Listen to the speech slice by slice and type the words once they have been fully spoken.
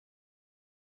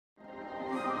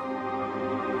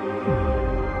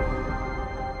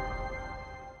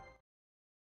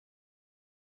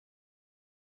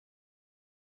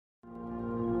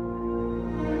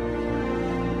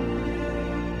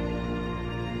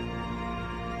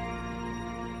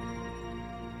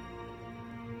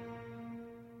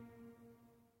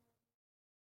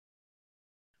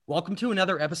Welcome to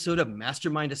another episode of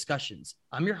Mastermind Discussions.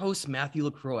 I'm your host, Matthew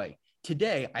LaCroix.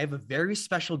 Today, I have a very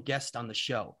special guest on the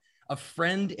show, a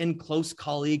friend and close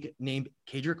colleague named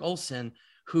Kaedrich Olsen,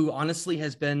 who honestly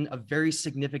has been a very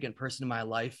significant person in my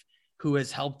life, who has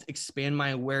helped expand my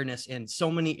awareness in so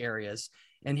many areas.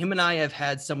 And him and I have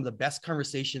had some of the best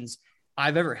conversations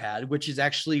I've ever had, which is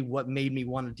actually what made me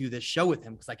want to do this show with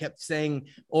him, because I kept saying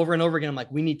over and over again, I'm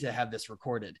like, we need to have this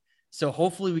recorded. So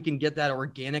hopefully we can get that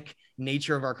organic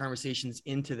nature of our conversations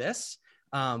into this.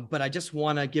 But I just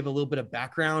want to give a little bit of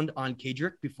background on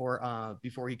Kaedrich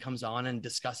before he comes on and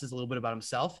discusses a little bit about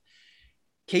himself.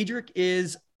 Kaedrich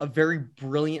is a very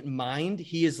brilliant mind.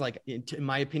 He is, like, in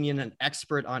my opinion, an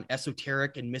expert on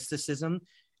esoteric and mysticism.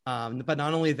 But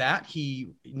not only that, he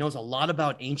knows a lot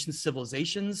about ancient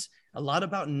civilizations, a lot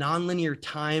about nonlinear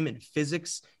time and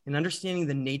physics, and understanding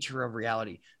the nature of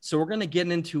reality. So we're going to get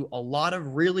into a lot of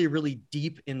really, really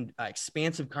deep and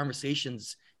expansive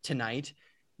conversations tonight.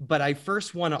 But I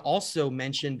first want to also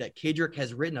mention that Kaedrich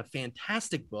has written a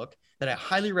fantastic book that I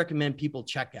highly recommend people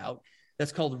check out.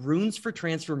 That's called Runes for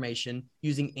Transformation: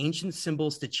 Using Ancient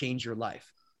Symbols to Change Your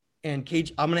Life. And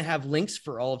I'm going to have links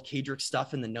for all of Kaedrich's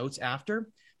stuff in the notes after,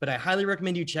 but I highly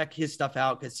recommend you check his stuff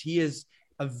out because he is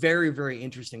a very, very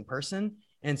interesting person.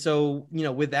 And so,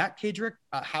 with that, Kaedrich,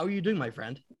 how are you doing, my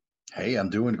friend? Hey,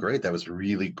 I'm doing great. That was a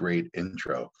really great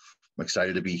intro. I'm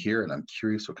excited to be here, and I'm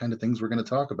curious what kind of things we're going to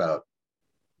talk about.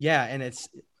 Yeah, and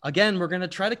we're going to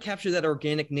try to capture that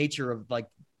organic nature of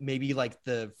maybe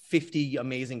the 50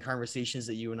 amazing conversations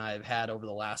that you and I have had over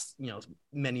the last,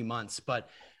 many months. But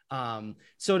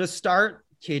so to start,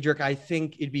 Kaedrich, I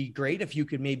think it'd be great if you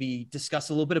could maybe discuss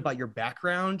a little bit about your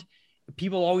background.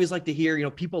 People always like to hear,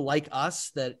 people like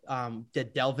us that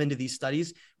delve into these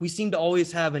studies. We seem to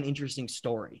always have an interesting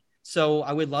story. So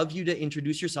I would love you to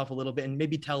introduce yourself a little bit and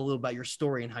maybe tell a little about your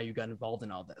story and how you got involved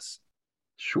in all this.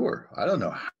 Sure. I don't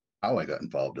know how I got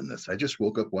involved in this. I just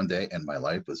woke up one day and my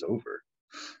life was over.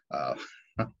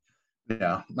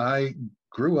 Yeah, I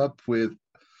grew up with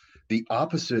the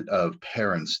opposite of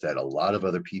parents that a lot of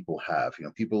other people have.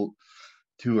 People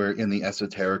who are in the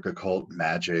esoteric, occult,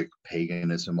 magic,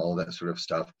 paganism, all that sort of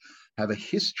stuff, have a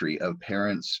history of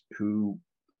parents who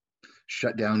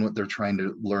shut down what they're trying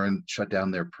to learn, shut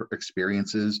down their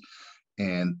experiences.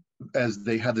 And as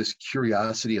they have this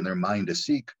curiosity in their mind to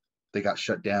seek, they got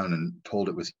shut down and told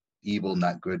it was evil,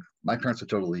 not good. My parents were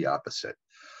totally the opposite.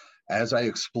 As I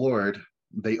explored,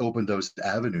 they opened those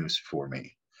avenues for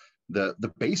me. The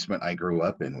basement I grew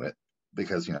up in with,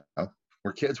 because,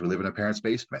 we're kids, we live in a parent's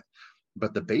basement.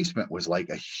 But the basement was like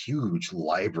a huge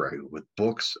library with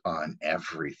books on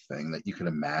everything that you can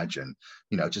imagine,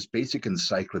 just basic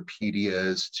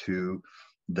encyclopedias to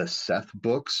the Seth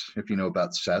books, if you know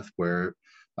about Seth, where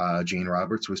Jane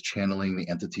Roberts was channeling the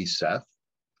entity Seth.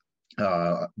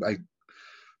 The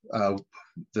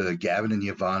Gavin and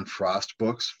Yvonne Frost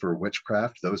books for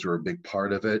witchcraft, those were a big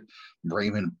part of it.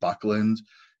 Raymond Buckland.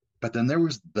 But then there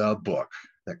was the book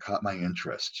that caught my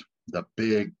interest. The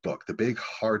big book, the big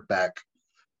hardback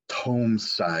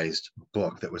tome-sized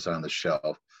book that was on the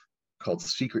shelf called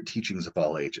Secret Teachings of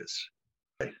All Ages.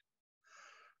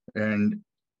 And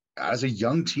as a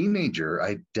young teenager,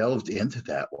 I delved into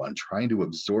that one, trying to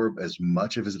absorb as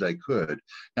much of it as I could.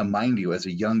 Now, mind you, as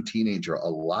a young teenager, a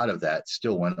lot of that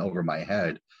still went over my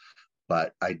head,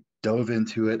 but I dove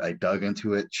into it. I dug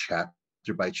into it chapter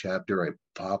by chapter. I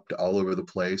popped all over the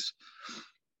place.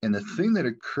 And the thing that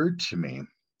occurred to me,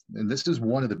 and this is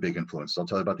one of the big influences, I'll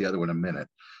tell you about the other one in a minute,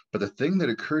 but the thing that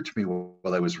occurred to me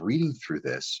while I was reading through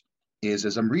this is,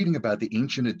 as I'm reading about the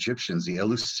ancient Egyptians, the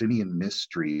Eleusinian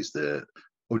mysteries, the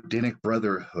Odinic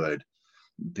Brotherhood,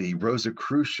 the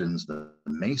Rosicrucians, the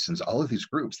Masons, all of these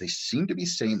groups, they seem to be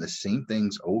saying the same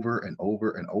things over and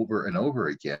over and over and over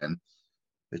again.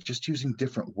 They're just using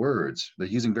different words. They're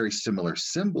using very similar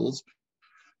symbols,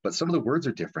 but some of the words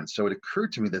are different. So it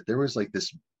occurred to me that there was like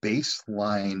this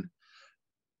baseline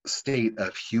state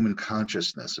of human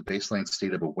consciousness, a baseline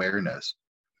state of awareness,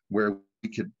 where we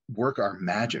could work our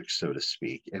magic, so to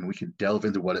speak, and we could delve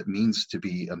into what it means to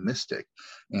be a mystic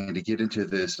and to get into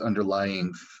this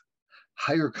underlying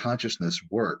higher consciousness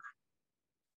work.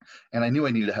 And I knew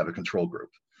I needed to have a control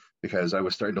group because I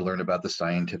was starting to learn about the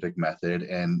scientific method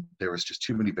and there was just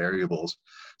too many variables.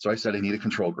 So I said, I need a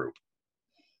control group.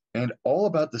 And all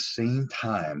about the same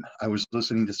time, I was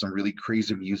listening to some really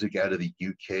crazy music out of the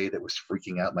UK that was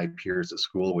freaking out my peers at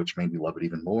school, which made me love it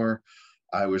even more.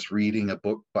 I was reading a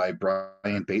book by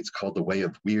Brian Bates called The Way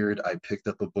of Weird. I picked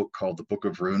up a book called The Book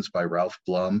of Runes by Ralph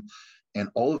Blum. And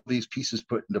all of these pieces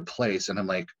put into place. And I'm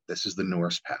like, this is the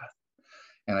Norse path.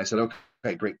 And I said,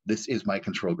 okay, great. This is my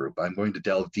control group. I'm going to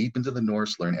delve deep into the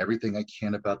Norse, learn everything I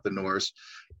can about the Norse,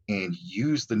 and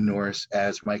use the Norse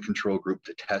as my control group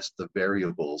to test the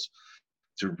variables,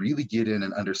 to really get in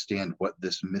and understand what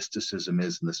this mysticism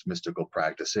is and this mystical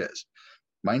practice is.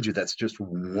 Mind you, that's just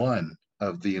one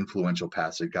of the influential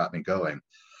paths that got me going.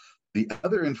 The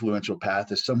other influential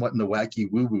path is somewhat in the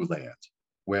wacky woo-woo land,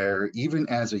 where even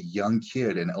as a young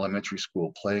kid in elementary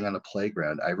school playing on a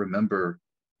playground, I remember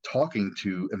talking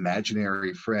to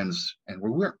imaginary friends, and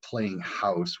we weren't playing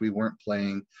house, we weren't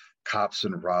playing cops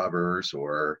and robbers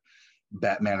or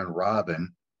Batman and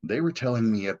Robin. They were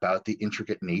telling me about the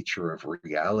intricate nature of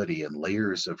reality and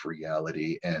layers of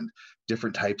reality and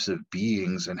different types of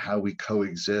beings and how we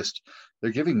coexist. They're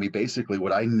giving me basically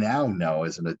what I now know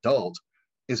as an adult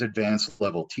is advanced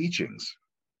level teachings.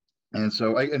 And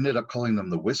so I ended up calling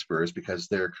them the Whispers because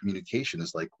their communication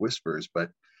is like whispers, but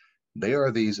they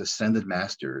are these ascended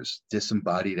masters,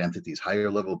 disembodied entities, higher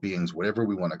level beings, whatever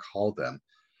we want to call them,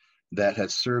 that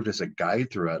has served as a guide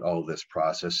throughout all of this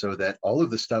process, so that all of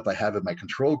the stuff I have in my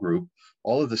control group,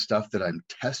 all of the stuff that I'm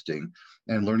testing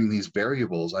and learning these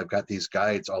variables, I've got these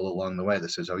guides all along the way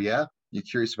that says, oh yeah, you're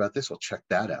curious about this? Well, check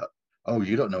that out. Oh,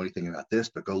 you don't know anything about this,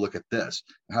 but go look at this.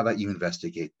 How about you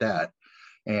investigate that?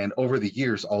 And over the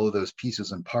years, all of those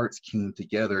pieces and parts came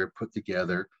together, put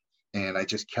together, and I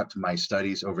just kept my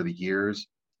studies over the years.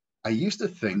 I used to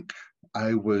think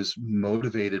I was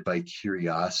motivated by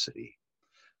curiosity,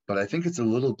 but I think it's a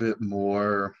little bit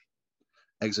more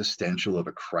existential of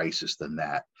a crisis than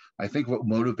that. I think what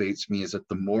motivates me is that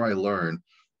the more I learn,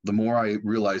 the more I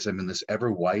realize I'm in this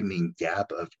ever widening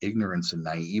gap of ignorance and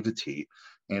naivety.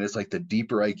 And it's like the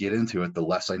deeper I get into it, the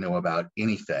less I know about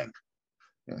anything.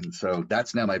 And so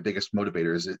that's now my biggest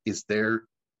motivator is there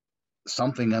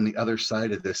something on the other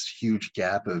side of this huge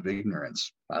gap of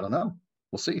ignorance? I don't know.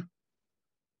 We'll see.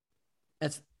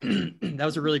 That's that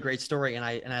was a really great story, and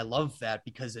I love that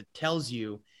because it tells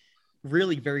you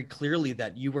really very clearly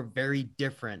that you were very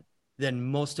different than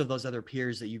most of those other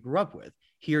peers that you grew up with.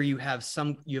 Here you have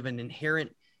an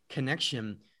inherent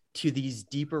connection to these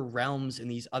deeper realms and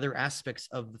these other aspects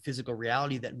of the physical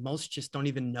reality that most just don't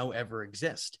even know ever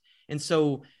exist. And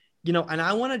so, and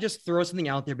I want to just throw something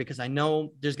out there because I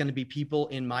know there's going to be people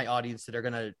in my audience that are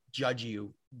going to judge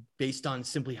you based on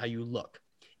simply how you look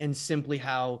and simply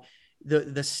how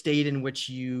the state in which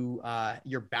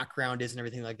your background is and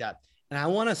everything like that. And I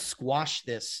want to squash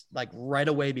this like right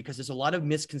away because there's a lot of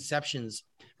misconceptions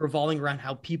revolving around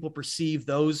how people perceive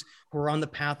those who are on the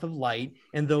path of light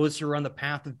and those who are on the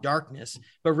path of darkness.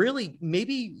 But really,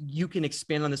 maybe you can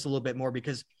expand on this a little bit more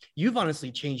because you've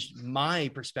honestly changed my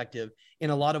perspective in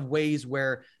a lot of ways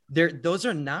where those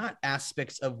are not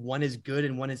aspects of one is good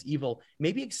and one is evil.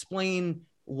 Maybe explain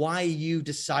why you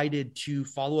decided to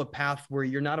follow a path where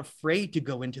you're not afraid to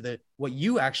go into what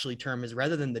you actually term as,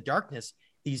 rather than the darkness,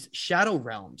 these shadow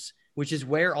realms, which is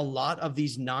where a lot of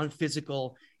these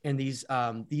non-physical and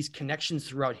these connections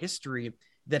throughout history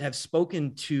that have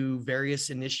spoken to various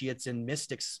initiates and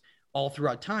mystics all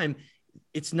throughout time.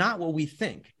 It's not what we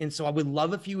think. And so I would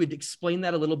love if you would explain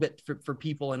that a little bit for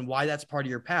people and why that's part of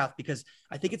your path, because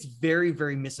I think it's very,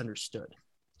 very misunderstood.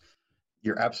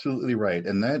 You're absolutely right.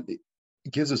 And that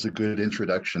gives us a good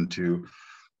introduction to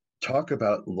talk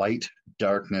about light,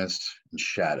 darkness, and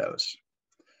shadows.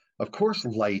 Of course,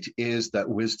 light is that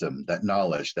wisdom, that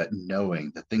knowledge, that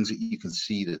knowing, the things that you can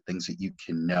see, the things that you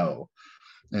can know.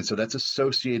 And so that's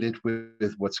associated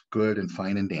with what's good and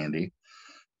fine and dandy.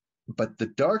 But the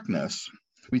darkness,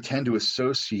 we tend to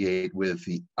associate with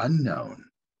the unknown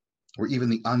or even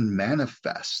the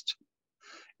unmanifest.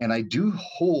 And I do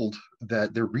hold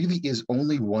that there really is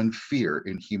only one fear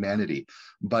in humanity,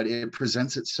 but it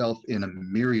presents itself in a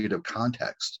myriad of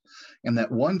contexts. And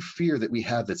that one fear that we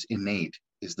have that's innate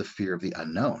is the fear of the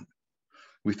unknown.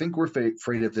 We think we're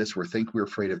afraid of this, we're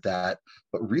afraid of that,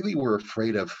 but really we're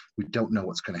afraid of, we don't know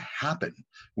what's going to happen.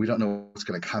 We don't know what's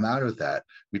going to come out of that.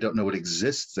 We don't know what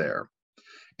exists there.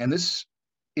 And this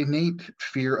innate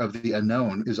fear of the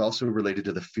unknown is also related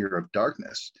to the fear of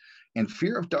darkness. And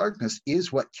fear of darkness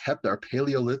is what kept our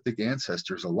Paleolithic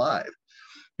ancestors alive.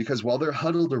 Because while they're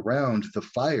huddled around the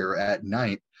fire at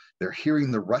night, they're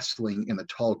hearing the rustling in the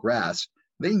tall grass,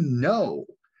 they know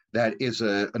that is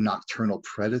a nocturnal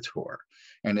predator.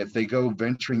 And if they go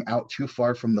venturing out too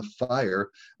far from the fire,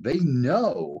 they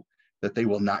know that they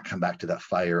will not come back to that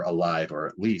fire alive, or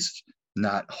at least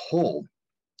not whole.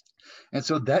 And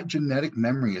so that genetic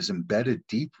memory is embedded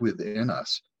deep within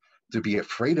us, to be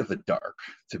afraid of the dark,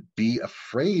 to be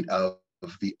afraid of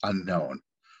the unknown.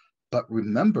 But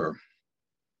remember,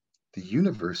 the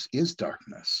universe is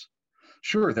darkness.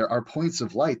 Sure, there are points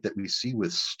of light that we see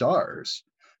with stars,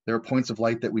 There are points of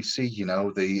light that we see,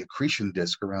 the accretion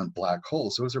disk around black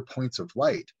holes. Those are points of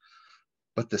light.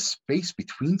 But the space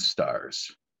between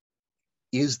stars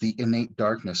is the innate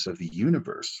darkness of the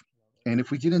universe. And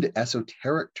if we get into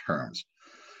esoteric terms,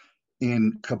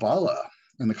 in Kabbalah,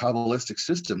 in the Kabbalistic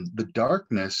system, the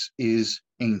darkness is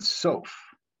Ein Sof.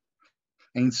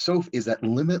 Ein Sof is that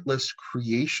limitless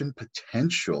creation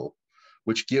potential,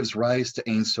 which gives rise to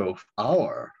Ein Sof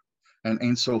Hour. And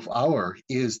Ein Sof Hour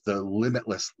is the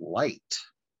limitless light.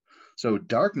 So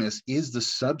darkness is the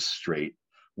substrate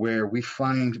where we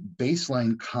find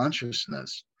baseline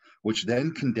consciousness, which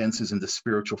then condenses into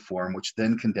spiritual form, which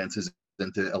then condenses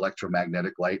into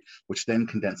electromagnetic light, which then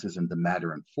condenses into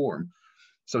matter and form.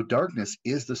 So darkness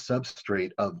is the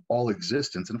substrate of all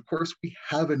existence. And of course, we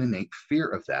have an innate fear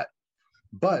of that.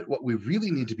 But what we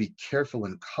really need to be careful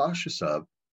and cautious of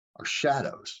are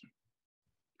shadows.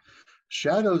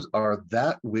 Shadows are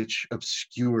that which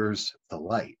obscures the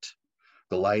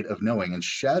light of knowing. And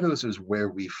shadows is where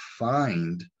we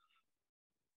find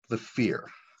the fear,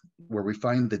 where we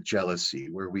find the jealousy,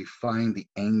 where we find the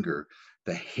anger,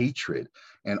 the hatred,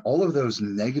 and all of those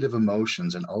negative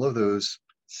emotions and all of those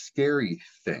scary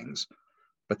things.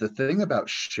 But the thing about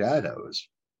shadows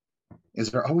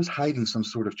is they're always hiding some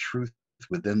sort of truth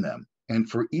within them. And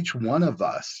for each one of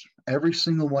us, every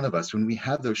single one of us, when we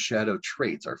have those shadow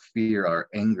traits, our fear, our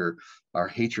anger, our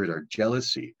hatred, our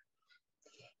jealousy,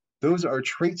 those are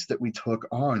traits that we took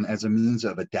on as a means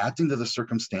of adapting to the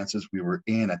circumstances we were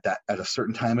in at a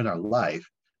certain time in our life.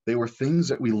 They were things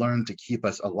that we learned to keep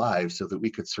us alive so that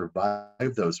we could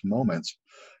survive those moments.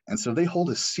 And so they hold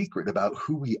a secret about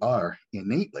who we are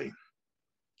innately.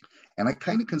 And I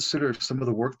kind of consider some of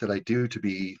the work that I do to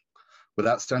be,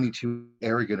 without sounding too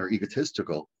arrogant or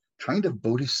egotistical, kind of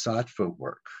bodhisattva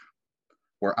work,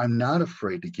 where I'm not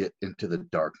afraid to get into the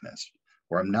darkness,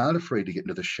 where I'm not afraid to get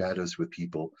into the shadows with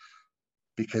people,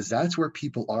 because that's where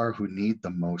people are who need the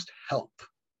most help.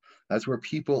 That's where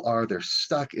people are. They're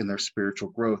stuck in their spiritual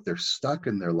growth. They're stuck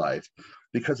in their life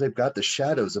because they've got the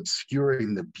shadows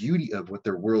obscuring the beauty of what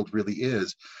their world really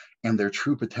is and their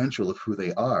true potential of who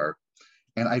they are.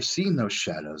 And I've seen those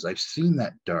shadows. I've seen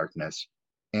that darkness.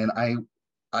 And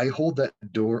I hold that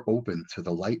door open to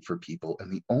the light for people.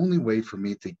 And the only way for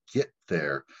me to get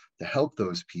there, to help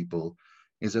those people,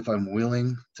 is if I'm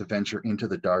willing to venture into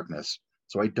the darkness.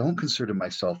 So I don't consider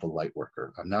myself a light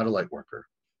worker. I'm not a light worker.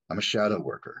 I'm a shadow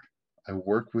worker. I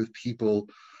work with people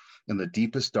in the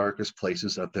deepest, darkest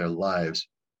places of their lives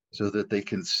so that they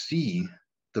can see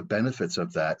the benefits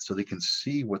of that, so they can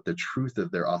see what the truth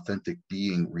of their authentic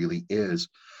being really is,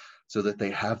 so that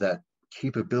they have that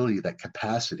capability, that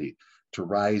capacity to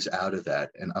rise out of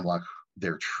that and unlock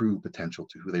their true potential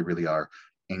to who they really are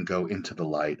and go into the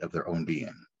light of their own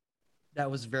being.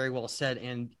 That was very well said.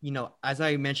 And, as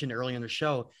I mentioned earlier in the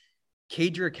show,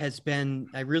 Kaedrich has been,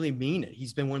 I really mean it,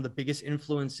 he's been one of the biggest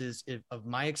influences of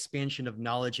my expansion of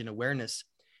knowledge and awareness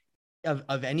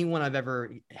of anyone I've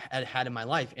ever had in my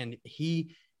life. And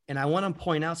I want to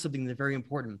point out something that's very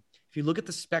important. If you look at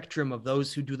the spectrum of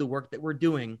those who do the work that we're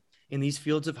doing in these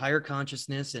fields of higher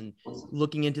consciousness and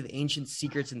looking into the ancient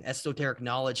secrets and esoteric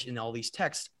knowledge in all these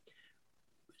texts,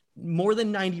 more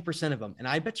than 90% of them, and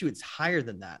I bet you it's higher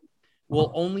than that,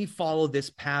 will only follow this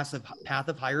path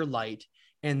of higher light,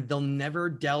 and they'll never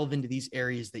delve into these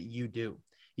areas that you do.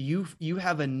 You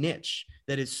have a niche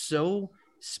that is so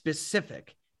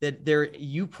specific that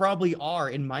you probably are,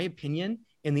 in my opinion,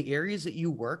 in the areas that you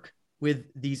work with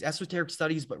these esoteric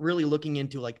studies, but really looking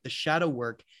into like the shadow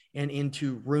work and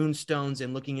into rune stones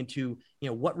and looking into,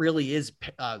 what really is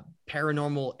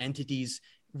paranormal entities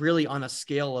really on a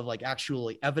scale of like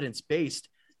actually evidence-based.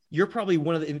 You're probably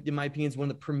in my opinion,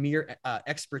 one of the premier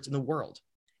experts in the world.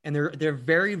 And there are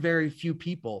very, very few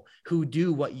people who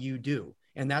do what you do.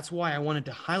 And that's why I wanted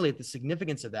to highlight the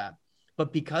significance of that.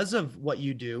 But because of what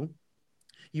you do,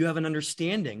 you have an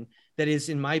understanding that is,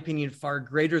 in my opinion, far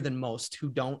greater than most who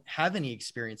don't have any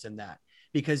experience in that,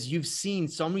 because you've seen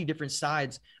so many different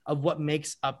sides of what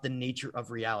makes up the nature of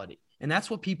reality. And that's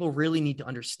what people really need to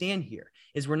understand here,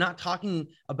 is we're not talking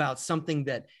about something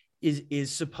that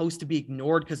is supposed to be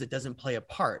ignored because it doesn't play a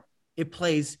part. It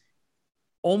plays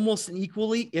almost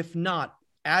equally, if not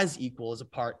as equal as a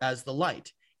part as the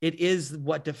light. It is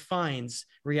what defines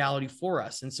reality for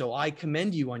us. And so I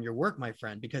commend you on your work, my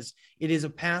friend, because it is a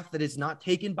path that is not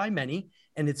taken by many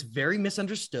and it's very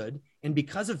misunderstood. And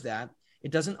because of that,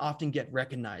 it doesn't often get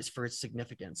recognized for its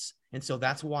significance. And so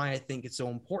that's why I think it's so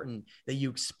important that you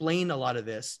explain a lot of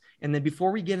this. And then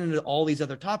before we get into all these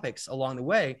other topics along the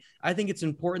way, I think it's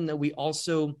important that we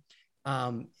also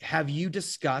have you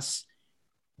discuss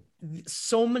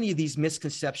so many of these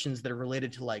misconceptions that are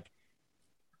related to like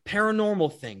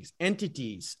paranormal things,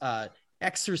 entities,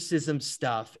 exorcism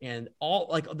stuff, and all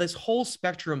like this whole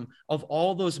spectrum of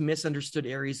all those misunderstood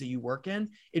areas that you work in.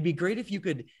 It'd be great if you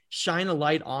could shine a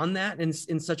light on that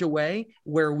in such a way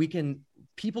where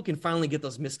people can finally get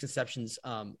those misconceptions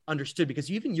understood, because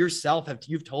you even yourself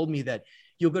you've told me that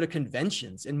you'll go to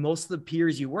conventions and most of the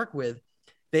peers you work with,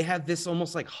 they have this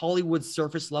almost like Hollywood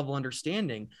surface level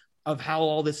understanding of how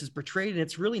all this is portrayed. And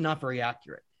it's really not very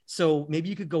accurate. So maybe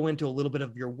you could go into a little bit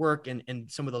of your work and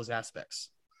some of those aspects.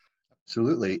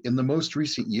 Absolutely. In the most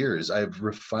recent years, I've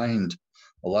refined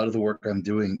a lot of the work I'm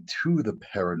doing to the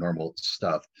paranormal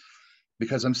stuff,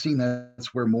 because I'm seeing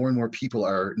that's where more and more people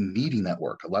are needing that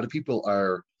work. A lot of people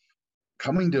are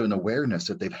coming to an awareness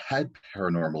that they've had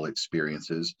paranormal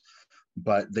experiences,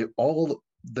 but all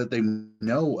that they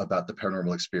know about the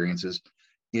paranormal experiences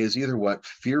is either what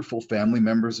fearful family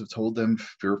members have told them,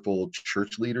 fearful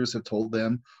church leaders have told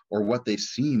them, or what they've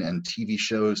seen in TV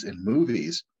shows and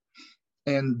movies.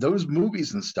 And those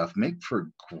movies and stuff make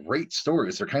for great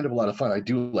stories. They're kind of a lot of fun. I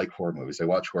do like horror movies. I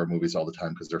watch horror movies all the time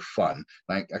because they're fun.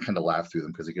 I kind of laugh through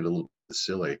them because they get a little bit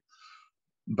silly.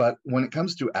 But when it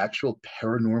comes to actual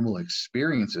paranormal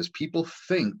experiences, people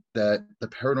think that the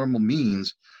paranormal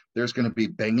means there's going to be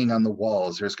banging on the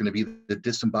walls. There's going to be the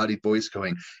disembodied voice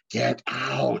going, "Get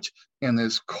out," and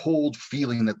this cold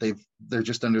feeling that they're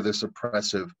just under this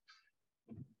oppressive,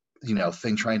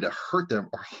 thing trying to hurt them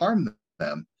or harm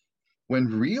them. When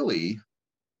really,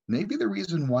 maybe the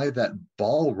reason why that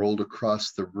ball rolled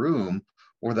across the room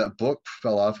or that book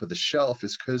fell off of the shelf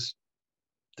is because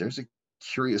there's a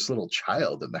curious little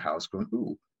child in the house going,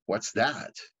 "Ooh, what's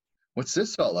that? What's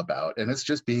this all about?" And it's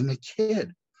just being a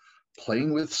kid,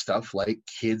 playing with stuff like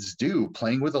kids do,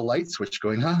 playing with a light switch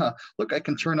going, "Haha, look, I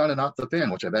can turn on and off the fan,"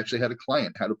 which I've actually had a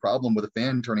client had a problem with a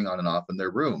fan turning on and off in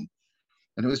their room.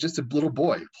 And it was just a little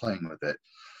boy playing with it.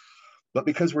 But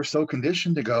because we're so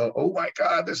conditioned to go, "Oh my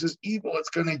God, this is evil, it's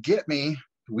going to get me,"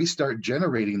 we start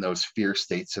generating those fear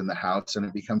states in the house, and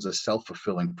it becomes a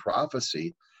self-fulfilling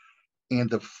prophecy. And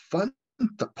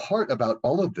the part about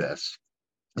all of this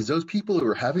is those people who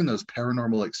are having those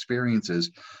paranormal experiences,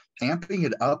 amping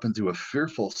it up into a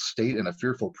fearful state and a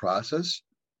fearful process,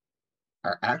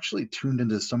 are actually tuned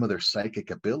into some of their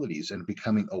psychic abilities and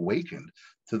becoming awakened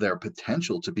to their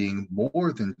potential to being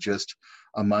more than just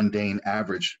a mundane,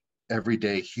 average,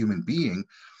 everyday human being,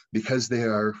 because they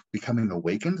are becoming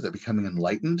awakened, they're becoming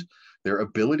enlightened, their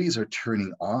abilities are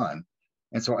turning on.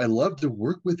 And so I love to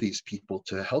work with these people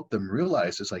to help them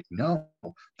realize it's like, no,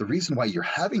 the reason why you're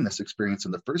having this experience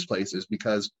in the first place is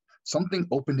because something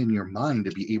opened in your mind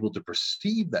to be able to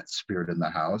perceive that spirit in the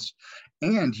house,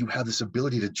 and you have this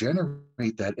ability to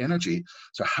generate that energy.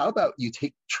 So how about you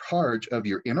take charge of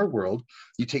your inner world,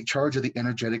 you take charge of the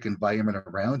energetic environment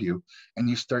around you, and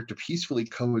you start to peacefully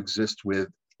coexist with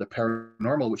the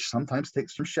paranormal, which sometimes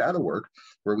takes some shadow work,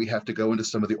 where we have to go into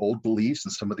some of the old beliefs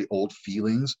and some of the old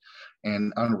feelings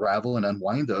and unravel and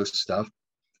unwind those stuff,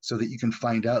 so that you can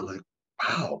find out, like,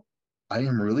 wow, I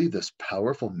am really this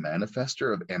powerful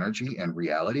manifester of energy and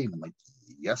reality. And I'm like,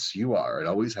 yes, you are. It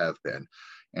always have been.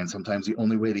 And sometimes the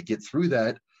only way to get through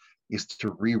that is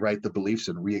to rewrite the beliefs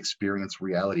and re-experience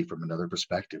reality from another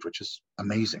perspective, which is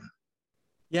amazing.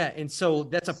 Yeah. And so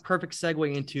that's a perfect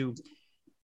segue into,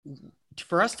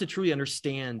 for us to truly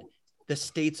understand the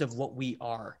states of what we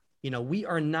are. We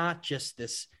are not just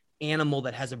this animal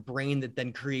that has a brain that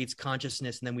then creates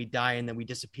consciousness, and then we die and then we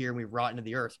disappear and we rot into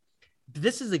the earth.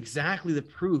 This is exactly the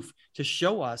proof to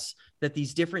show us that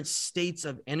these different states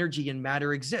of energy and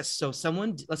matter exist. So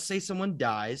let's say someone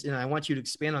dies, and I want you to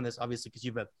expand on this, obviously, because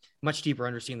you have a much deeper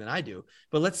understanding than I do.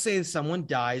 But let's say someone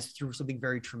dies through something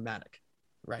very traumatic,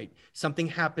 right? Something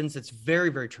happens that's very,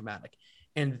 very traumatic.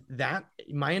 And that,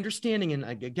 my understanding, and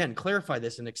again, clarify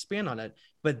this and expand on it,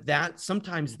 but that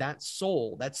sometimes that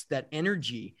soul, that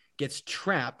energy gets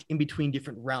trapped in between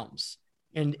different realms.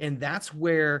 And that's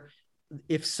where,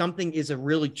 if something is a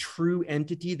really true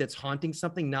entity that's haunting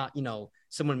something, not,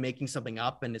 someone making something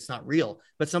up and it's not real,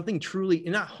 but something truly,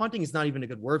 and not haunting is not even a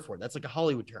good word for it. That's like a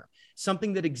Hollywood term.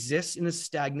 Something that exists in a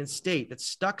stagnant state that's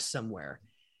stuck somewhere.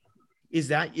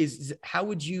 How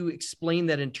would you explain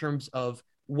that in terms of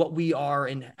what we are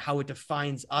and how it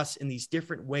defines us in these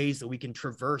different ways that we can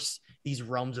traverse these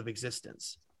realms of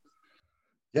existence?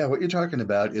 Yeah, what you're talking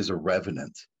about is a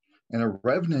revenant. And a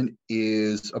revenant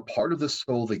is a part of the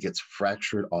soul that gets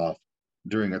fractured off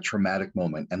during a traumatic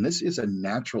moment. And this is a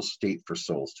natural state for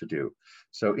souls to do.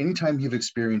 So anytime you've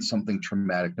experienced something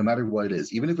traumatic, no matter what it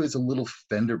is, even if it's a little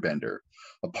fender bender,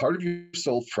 a part of your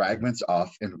soul fragments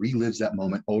off and relives that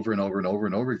moment over and over and over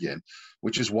and over again,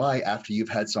 which is why after you've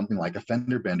had something like a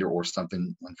fender bender or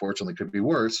something, unfortunately, could be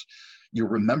worse, you're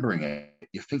remembering it,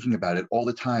 you're thinking about it all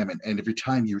the time. And every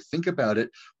time you think about it,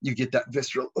 you get that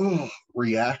visceral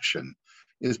reaction,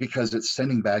 is because it's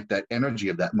sending back that energy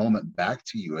of that moment back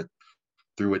to you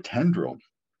through a tendril.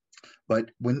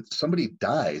 But when somebody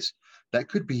dies, that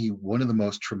could be one of the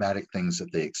most traumatic things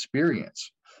that they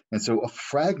experience. And so a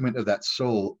fragment of that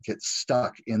soul gets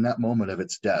stuck in that moment of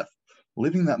its death,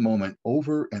 living that moment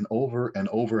over and over and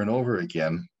over and over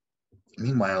again.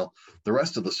 Meanwhile, the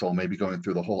rest of the soul may be going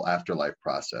through the whole afterlife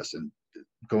process and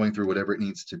going through whatever it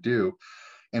needs to do.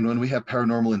 And when we have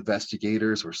paranormal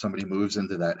investigators or somebody moves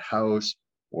into that house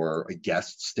or a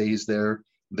guest stays there,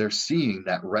 they're seeing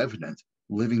that revenant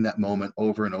living that moment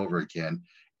over and over again.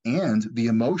 And the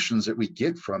emotions that we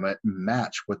get from it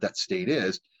match what that state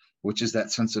is, which is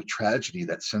that sense of tragedy,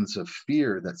 that sense of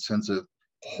fear, that sense of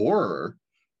horror,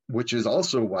 which is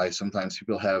also why sometimes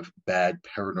people have bad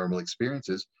paranormal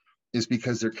experiences, is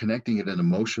because they're connecting at an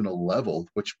emotional level,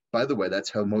 which, by the way, that's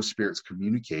how most spirits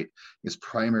communicate, is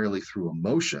primarily through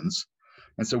emotions.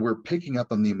 And so we're picking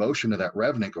up on the emotion of that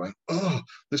revenant going, oh,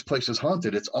 this place is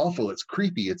haunted. It's awful. It's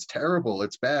creepy. It's terrible.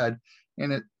 It's bad.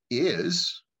 And it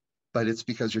is, but it's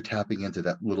because you're tapping into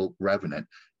that little revenant.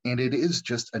 And it is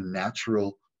just a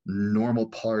natural, normal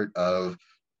part of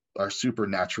our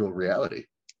supernatural reality.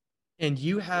 And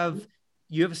you have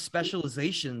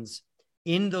specializations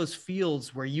in those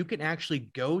fields where you can actually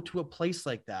go to a place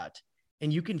like that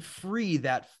and you can free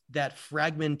that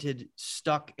fragmented,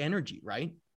 stuck energy,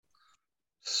 right?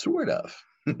 Sort of.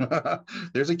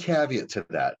 There's a caveat to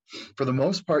that. For the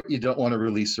most part, you don't want to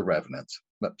release the revenant,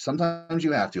 but sometimes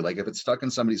you have to. Like if it's stuck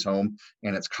in somebody's home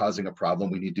and it's causing a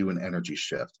problem, we need to do an energy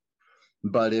shift.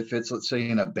 But if it's, let's say,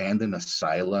 an abandoned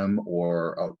asylum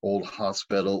or an old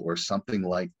hospital or something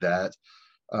like that,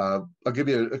 I'll give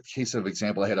you a case of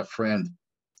example. I had a friend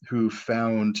who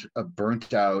found a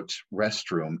burnt out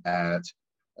restroom at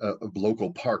a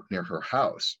local park near her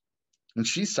house. And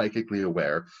she's psychically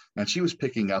aware, and she was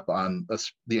picking up on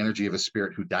the energy of a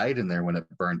spirit who died in there when it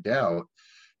burned out.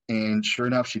 And sure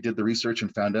enough, she did the research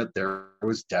and found out there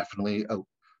was definitely a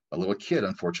little kid,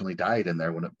 unfortunately, died in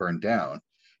there when it burned down.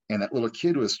 And that little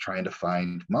kid was trying to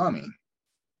find mommy.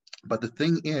 But the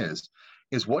thing is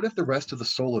what if the rest of the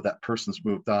soul of that person's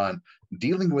moved on,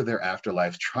 dealing with their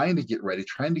afterlife, trying to get ready,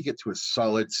 trying to get to a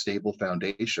solid, stable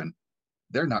foundation?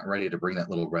 They're not ready to bring that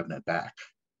little revenant back.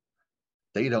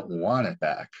 They don't want it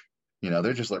back.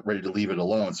 They're just ready to leave it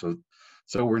alone.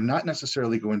 So we're not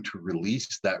necessarily going to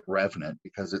release that revenant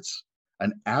because it's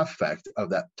an affect of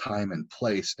that time and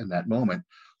place in that moment.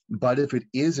 But if it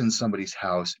is in somebody's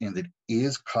house and it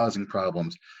is causing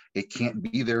problems, it can't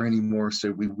be there anymore.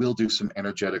 So we will do some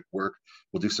energetic work.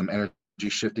 We'll do some energy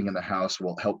shifting in the house.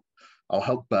 I'll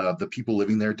help the people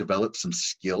living there develop some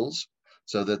skills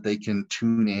so that they can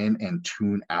tune in and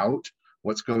tune out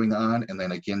what's going on, and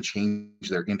then again change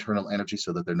their internal energy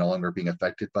so that they're no longer being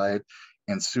affected by it.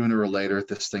 And sooner or later,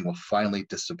 this thing will finally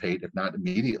dissipate. If not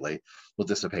immediately, will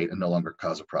dissipate and no longer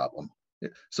cause a problem.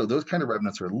 So those kind of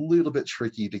revenants are a little bit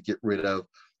tricky to get rid of,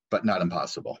 but not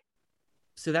impossible.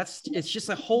 So it's just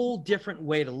a whole different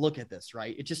way to look at this,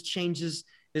 right? It just changes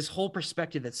this whole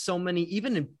perspective that so many,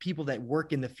 even in people that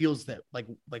work in the fields that like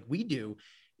we do,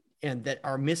 and that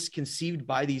are misconceived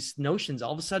by these notions,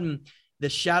 all of a sudden the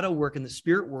shadow work in the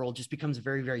spirit world just becomes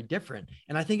very, very different.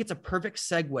 And I think it's a perfect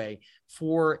segue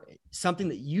for something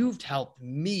that you've helped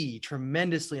me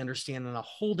tremendously understand on a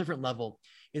whole different level.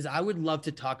 Is I would love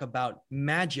to talk about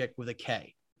magic with a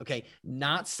K. Okay.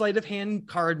 Not sleight of hand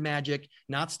card magic,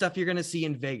 not stuff you're going to see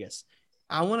in Vegas.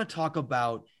 I want to talk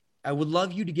about, I would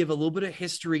love you to give a little bit of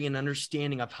history and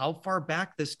understanding of how far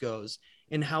back this goes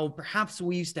and how perhaps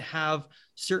we used to have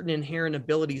certain inherent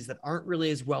abilities that aren't really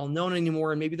as well known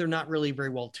anymore. And maybe they're not really very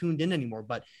well tuned in anymore,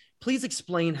 but please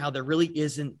explain how there really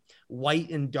isn't white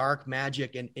and dark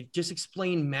magic, and just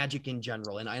explain magic in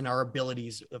general and our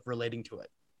abilities of relating to it.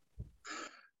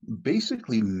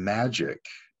 Basically, magic,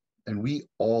 and we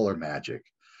all are magic,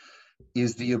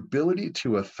 is the ability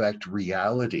to affect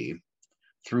reality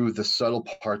through the subtle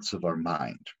parts of our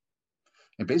mind.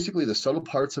 And basically, the subtle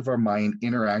parts of our mind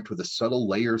interact with the subtle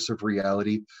layers of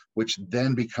reality, which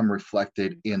then become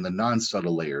reflected in the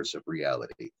non-subtle layers of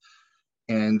reality.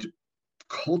 And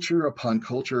culture upon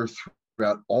culture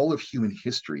throughout all of human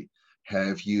history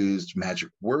have used magic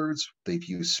words. They've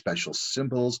used special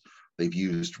symbols. They've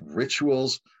used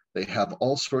rituals. They have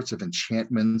all sorts of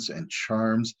enchantments and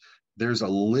charms. There's a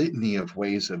litany of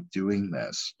ways of doing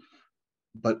this.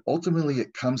 But ultimately,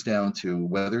 it comes down to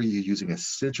whether you're using a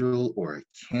sigil or a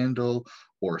candle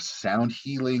or sound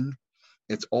healing.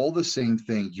 It's all the same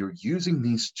thing. You're using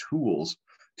these tools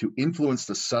to influence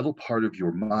the subtle part of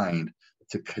your mind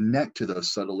to connect to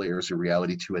those subtle layers of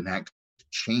reality to enact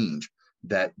change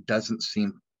that doesn't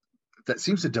seem that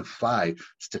seems to defy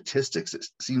statistics. It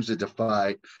seems to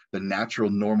defy the natural,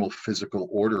 normal physical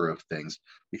order of things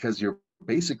because you're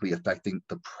basically affecting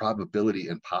the probability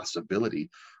and possibility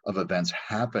of events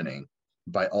happening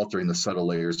by altering the subtle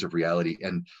layers of reality.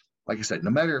 And like I said,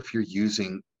 no matter if you're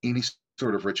using any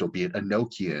sort of ritual, be it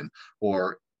Enochian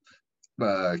or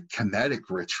kinetic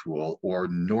ritual or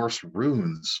Norse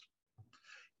runes,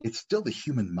 it's still the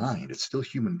human mind, it's still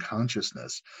human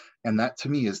consciousness. And that to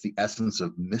me is the essence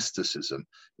of mysticism,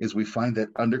 is we find that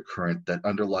undercurrent that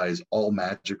underlies all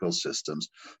magical systems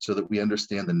so that we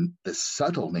understand the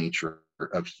subtle nature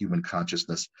of human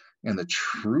consciousness and the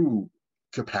true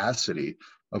capacity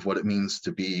of what it means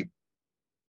to be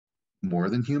more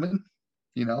than human,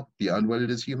 beyond what it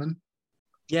is human.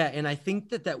 Yeah, and I think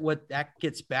that what that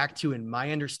gets back to, in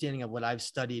my understanding of what I've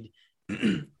studied,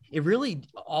 it really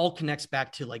all connects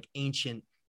back to like ancient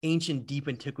deep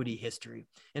antiquity history.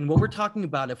 And what we're talking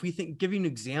about, if we give you an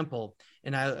example,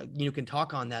 and I can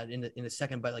talk on that in a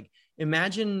second, but like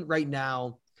imagine right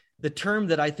now, the term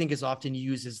that I think is often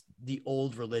used is the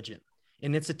old religion.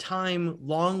 And it's a time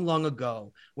long, long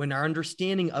ago when our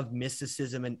understanding of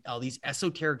mysticism and all these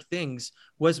esoteric things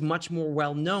was much more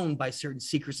well known by certain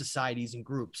secret societies and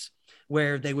groups,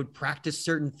 where they would practice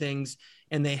certain things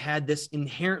and they had this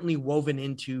inherently woven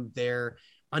into their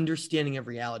understanding of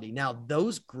reality. Now,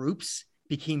 those groups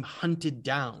became hunted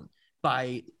down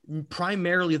by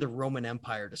primarily the Roman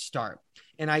Empire to start.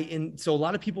 And so a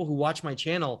lot of people who watch my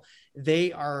channel,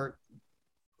 they are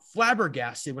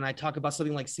flabbergasted when I talk about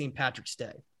something like St. Patrick's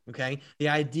Day. Okay. The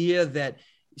idea that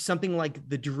something like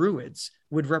the Druids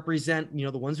would represent,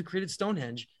 the ones who created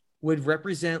Stonehenge would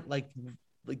represent like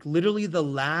literally the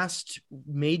last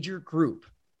major group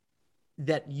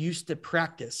that used to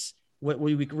practice what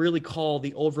we really call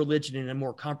the old religion in a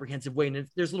more comprehensive way. And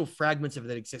there's little fragments of it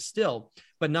that exist still,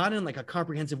 but not in like a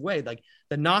comprehensive way. Like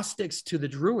the Gnostics to the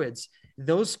Druids,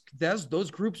 those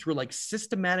groups were like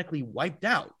systematically wiped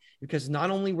out, because not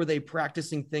only were they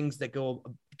practicing things that go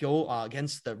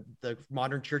against the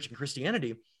modern church and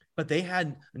Christianity, but they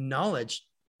had knowledge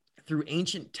through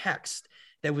ancient text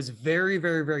that was very,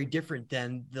 very, very different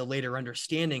than the later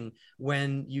understanding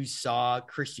when you saw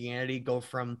Christianity go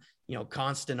from,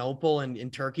 Constantinople and in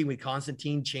Turkey, when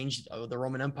Constantine changed the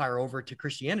Roman Empire over to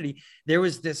Christianity. There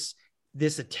was this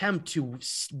attempt to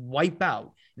wipe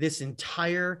out this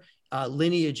entire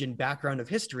lineage and background of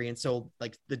history. And so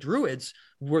like the Druids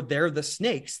they're the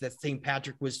snakes that St.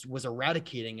 Patrick was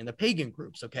eradicating in the pagan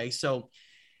groups. Okay. So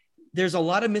there's a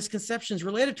lot of misconceptions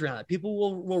related to that.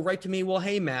 People will write to me, well,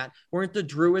 hey, Matt, weren't the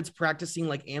Druids practicing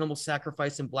like animal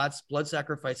sacrifice and blood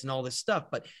sacrifice and all this stuff?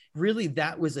 But really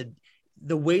that was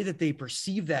the way that they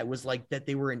perceived that was like that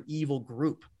they were an evil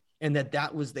group, and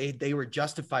that was they were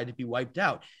justified to be wiped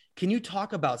out. Can you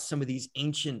talk about some of these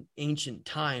ancient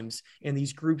times and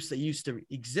these groups that used to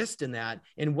exist in that,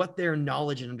 and what their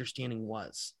knowledge and understanding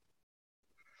was?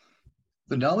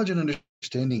 The knowledge and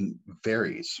understanding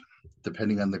varies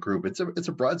depending on the group. It's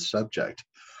a broad subject,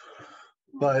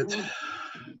 but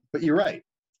you're right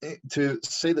to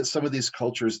say that some of these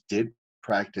cultures did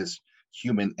practice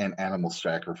human and animal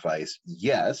sacrifice.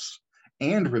 Yes,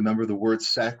 and remember, the word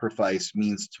sacrifice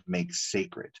means to make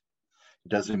sacred. It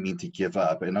doesn't mean to give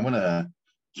up. And I'm going to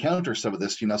counter some of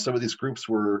this. Some of these groups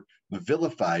were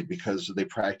vilified because they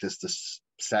practiced this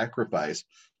sacrifice,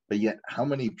 but yet how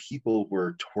many people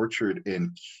were tortured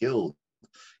and killed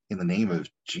in the name of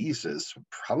Jesus?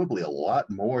 Probably a lot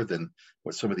more than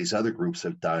what some of these other groups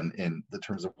have done in the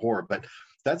terms of horror. But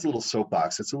that's a little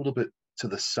soapbox. It's a little bit to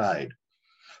the side.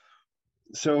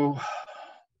 So,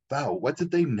 wow, what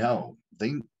did they know?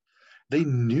 They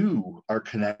knew our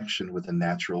connection with the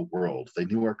natural world. They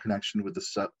knew our connection with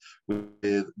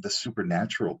the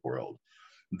supernatural world.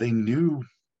 They knew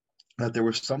that there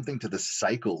was something to the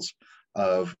cycles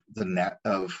of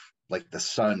like the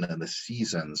sun and the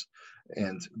seasons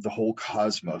and the whole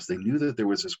cosmos. They knew that there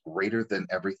was this greater than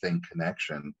everything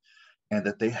connection, and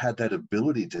that they had that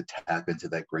ability to tap into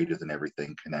that greater than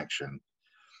everything connection,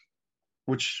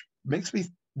 which makes me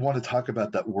want to talk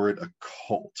about that word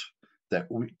occult. That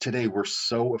today we're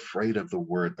so afraid of the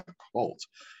word occult.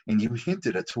 And you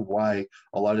hinted at to why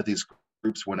a lot of these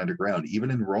groups went underground.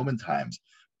 Even in Roman times,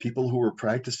 people who were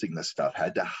practicing this stuff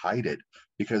had to hide it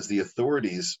because the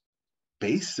authorities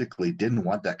basically didn't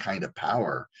want that kind of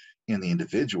power in the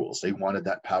individuals. They wanted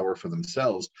that power for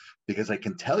themselves, because I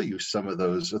can tell you some of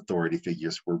those authority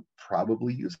figures were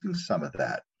probably using some of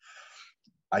that.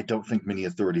 I don't think many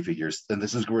authority figures, and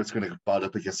this is where it's going to butt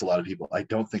up against a lot of people, I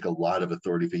don't think a lot of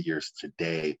authority figures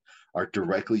today are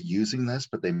directly using this,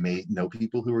 but they may know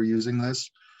people who are using this.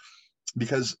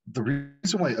 Because the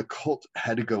reason why a cult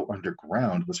had to go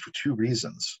underground was for two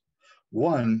reasons.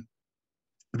 One,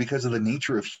 because of the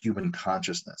nature of human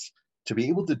consciousness. To be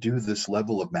able to do this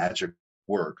level of magic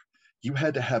work, you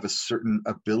had to have a certain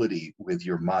ability with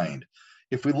your mind.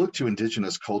 If we look to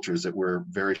indigenous cultures that were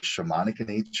very shamanic in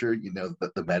nature,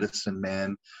 the medicine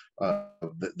man,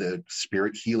 the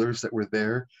spirit healers that were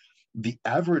there, the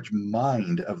average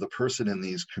mind of the person in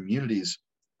these communities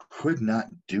could not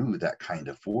do that kind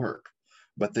of work.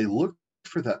 But they looked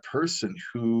for that person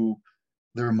who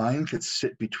their mind could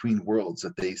sit between worlds,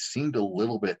 that they seemed a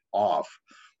little bit off.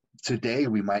 Today,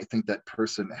 we might think that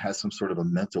person has some sort of a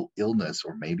mental illness,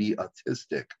 or maybe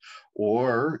autistic,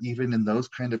 or even in those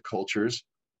kind of cultures,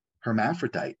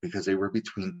 hermaphrodite, because they were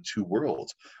between two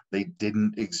worlds. They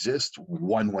didn't exist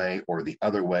one way or the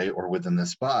other way or within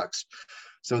this box.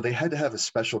 So they had to have a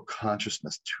special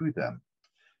consciousness to them.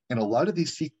 And a lot of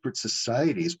these secret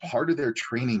societies, part of their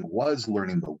training was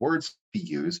learning the words to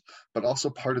use, but also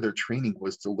part of their training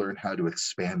was to learn how to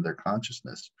expand their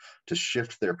consciousness, to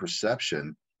shift their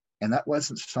perception. And that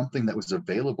wasn't something that was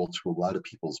available to a lot of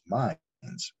people's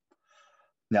minds.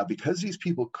 Now, because these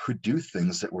people could do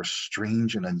things that were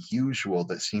strange and unusual,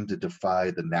 that seemed to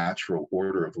defy the natural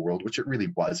order of the world, which it really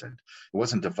wasn't. It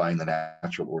wasn't defying the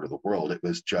natural order of the world. It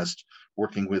was just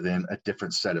working within a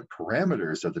different set of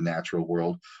parameters of the natural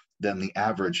world than the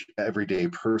average everyday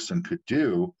person could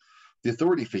do. The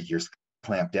authority figures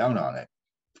clamped down on it,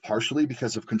 partially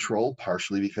because of control,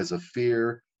 partially because of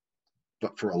fear,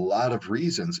 but for a lot of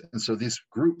reasons. And so these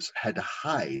groups had to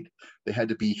hide. They had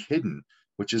to be hidden,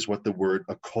 which is what the word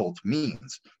occult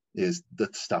means, is the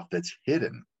stuff that's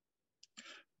hidden.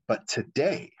 But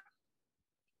today,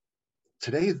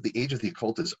 the age of the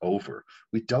occult is over.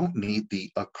 We don't need the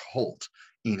occult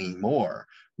anymore.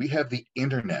 We have the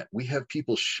internet. We have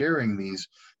people sharing these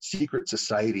secret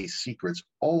society secrets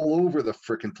all over the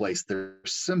frickin' place. Their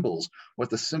symbols, what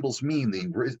the symbols mean,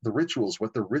 the rituals,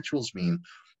 what the rituals mean,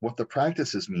 what the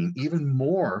practices mean. Even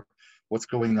more, what's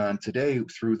going on today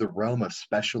through the realm of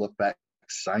special effects,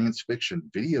 science fiction,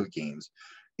 video games,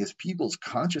 is people's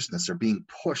consciousness are being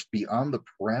pushed beyond the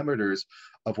parameters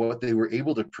of what they were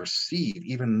able to perceive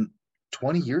even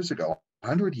 20 years ago,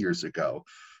 100 years ago.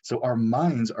 So our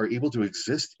minds are able to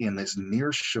exist in this near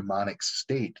shamanic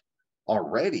state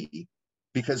already,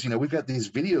 because we've got these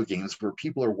video games where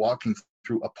people are walking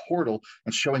through a portal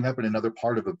and showing up in another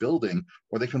part of a building,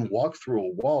 or they can walk through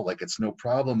a wall like it's no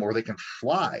problem, or they can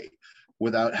fly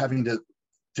without having to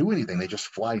do anything. They just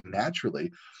fly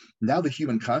naturally. Now the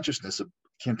human consciousness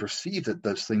can perceive that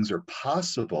those things are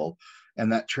possible,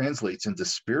 and that translates into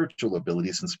spiritual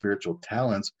abilities and spiritual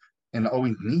talents. And all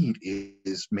we need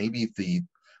is maybe the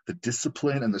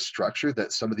discipline and the structure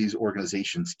that some of these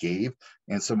organizations gave,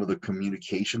 and some of the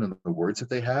communication and the words that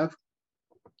they have,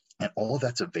 and all of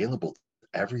that's available to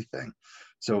everything.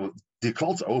 So the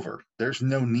occult's over. There's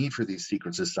no need for these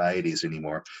secret societies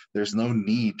anymore. There's no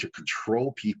need to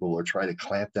control people or try to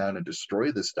clamp down and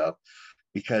destroy this stuff,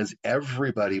 because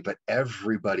everybody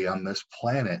on this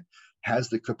planet has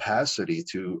the capacity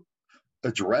to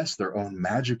address their own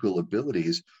magical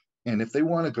abilities. And if they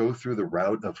want to go through the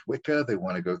route of Wicca, they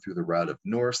want to go through the route of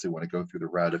Norse, they want to go through the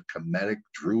route of Kemetic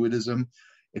Druidism,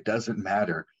 it doesn't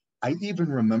matter. I even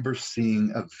remember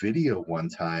seeing a video one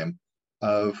time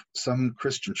of some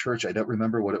Christian church, I don't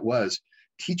remember what it was,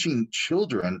 teaching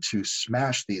children to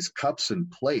smash these cups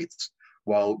and plates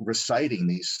while reciting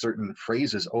these certain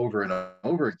phrases over and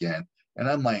over again. And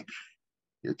I'm like,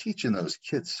 you're teaching those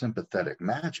kids sympathetic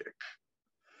magic.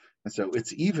 And so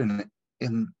it's even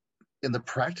in the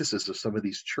practices of some of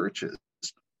these churches.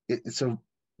 So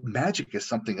magic is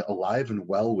something alive and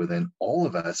well within all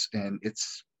of us, and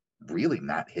it's really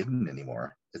not hidden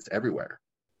anymore. It's everywhere.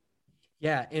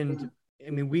 Yeah, and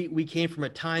I mean, we came from a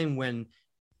time when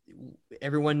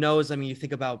everyone knows, I mean, you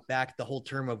think about back the whole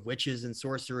term of witches and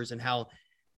sorcerers and how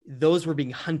those were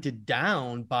being hunted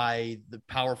down by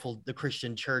the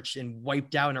Christian church and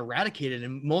wiped out and eradicated.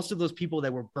 And most of those people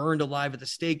that were burned alive at the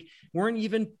stake weren't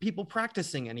even people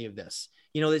practicing any of this,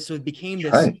 so it became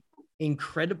this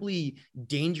incredibly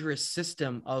dangerous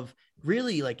system of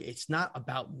really, like, it's not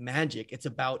about magic. It's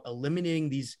about eliminating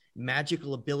these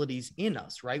magical abilities in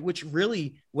us, right? Which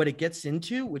really what it gets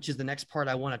into, which is the next part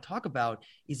I want to talk about,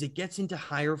 is it gets into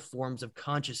higher forms of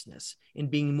consciousness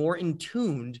and being more in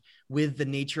tuned with the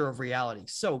nature of reality.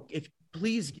 So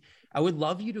please I would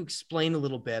love you to explain a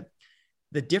little bit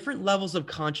the different levels of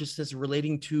consciousness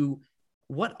relating to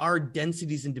what are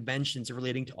densities and dimensions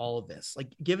relating to all of this.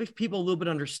 Like, give people a little bit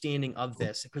of understanding of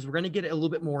this, because we're going to get a little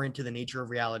bit more into the nature of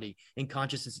reality and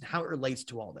consciousness and how it relates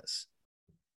to all this.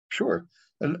 Sure.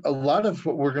 And a lot of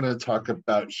what we're going to talk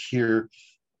about here,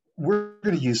 we're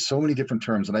going to use so many different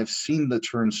terms, and I've seen the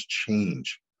terms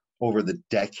change over the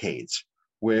decades,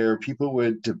 where people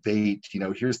would debate,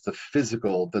 here's the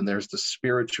physical, then there's the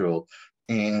spiritual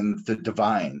and the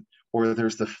divine, or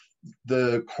there's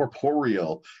the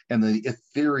corporeal and the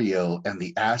ethereal and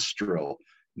the astral.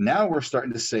 Now we're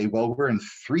starting to say, well, we're in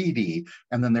 3D,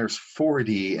 and then there's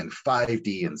 4D and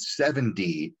 5D and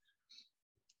 7D.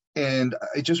 And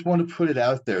I just want to put it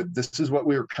out there. This is what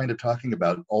we were kind of talking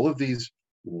about. All of these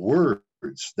words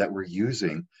that we're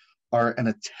using are an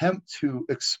attempt to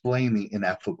explain the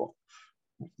ineffable.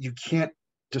 You can't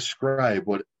describe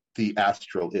what the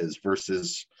astral is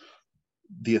versus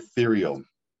the ethereal,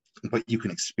 but you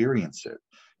can experience it.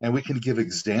 And we can give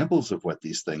examples of what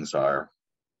these things are.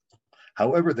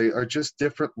 However, they are just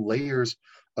different layers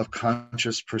of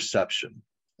conscious perception.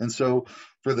 And so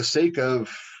for the sake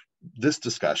of this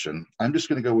discussion, I'm just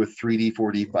going to go with 3D,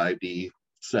 4D, 5D,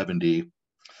 7D,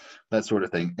 that sort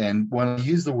of thing. And when I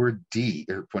use the word D,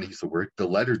 or when I use the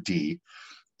letter D,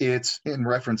 it's in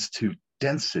reference to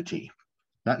density,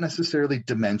 not necessarily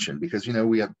dimension, because,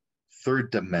 we have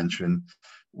third dimension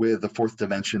with the fourth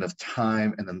dimension of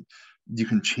time, and then you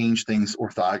can change things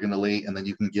orthogonally, and then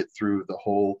you can get through the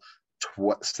whole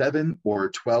 7 or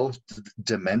 12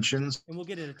 dimensions. And we'll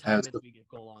get into time as we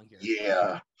go along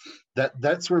here. Yeah,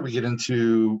 that's where we get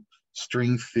into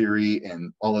string theory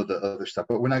and all of the other stuff,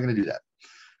 but we're not going to do that.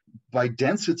 By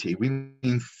density, we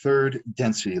mean third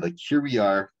density. Like, here we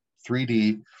are,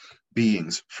 3D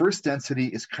beings. First density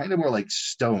is kind of more like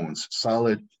stones,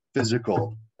 solid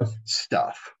physical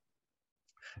stuff.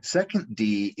 Second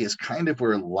D is kind of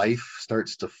where life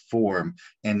starts to form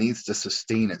and needs to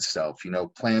sustain itself,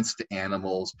 plants to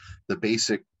animals, the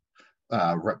basic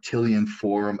reptilian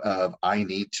form of I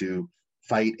need to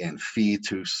fight and feed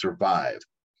to survive.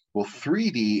 Well,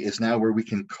 3D is now where we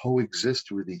can coexist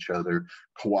with each other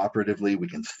cooperatively. We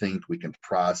can think, we can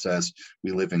process.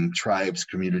 We live in tribes,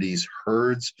 communities,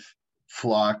 herds,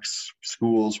 flocks,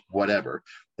 schools, whatever.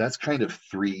 That's kind of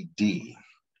 3D.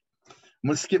 I'm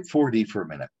going to skip 4D for a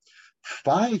minute.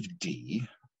 5D,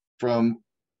 from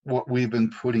what we've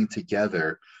been putting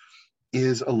together,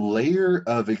 is a layer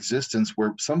of existence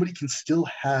where somebody can still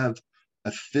have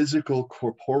a physical,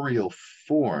 corporeal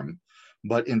form,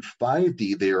 but in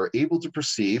 5D, they are able to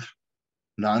perceive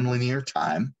nonlinear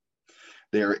time.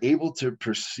 They are able to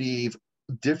perceive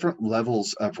different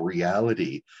levels of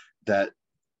reality, that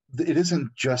it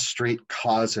isn't just straight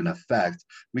cause and effect.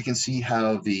 We can see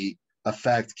how the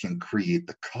effect can create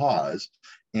the cause,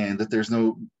 and that there's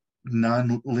no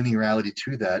non-linearity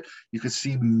to that. You can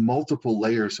see multiple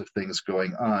layers of things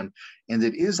going on, and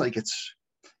it is like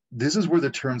this is where the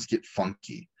terms get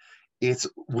funky. It's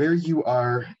where you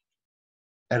are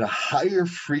at a higher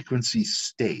frequency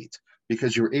state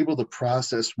because you're able to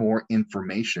process more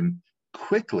information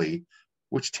quickly,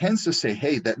 which tends to say,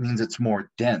 hey, that means it's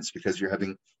more dense because you're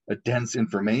having a dense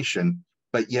information,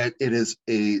 but yet it is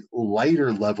a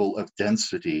lighter level of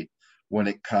density when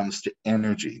it comes to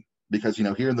energy. Because,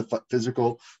 here in the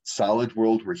physical solid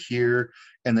world, we're here.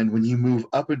 And then when you move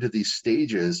up into these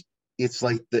stages, it's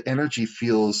like the energy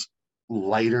feels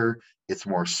lighter, it's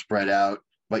more spread out,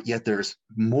 but yet there's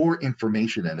more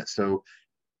information in it. So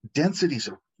density is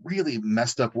a really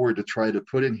messed up word to try to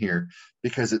put in here,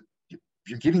 because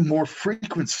you're getting more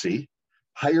frequency,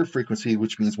 higher frequency,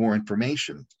 which means more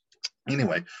information.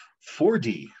 Anyway,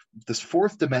 4D, this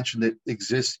fourth dimension that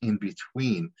exists in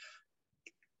between,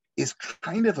 is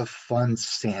kind of a fun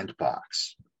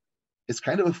sandbox. It's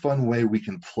kind of a fun way we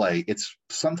can play. It's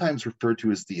sometimes referred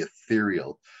to as the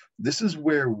ethereal. This is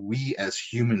where we as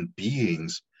human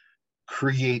beings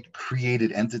create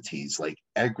created entities like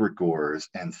egregores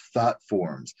and thought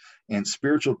forms and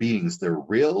spiritual beings. They're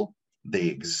real, they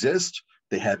exist,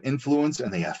 they have influence,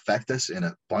 and they affect us in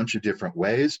a bunch of different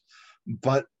ways.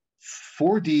 But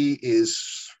 4D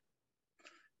is,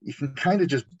 you can kind of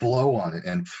just blow on it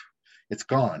and it's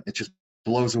gone. It just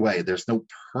blows away. There's no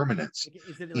permanence.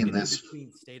 Is it like in this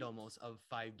between state almost of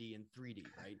 5D and 3D,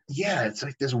 right? Yeah, it's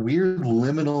like this weird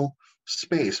liminal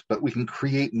space, but we can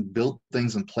create and build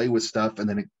things and play with stuff, and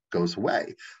then it goes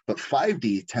away. But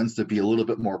 5D tends to be a little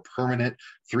bit more permanent.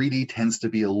 3D tends to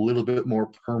be a little bit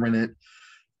more permanent.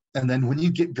 And then when you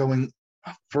get going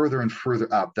further and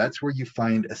further up. That's where you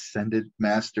find ascended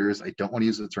masters. I don't want to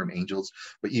use the term angels,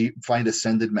 but you find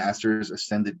ascended masters,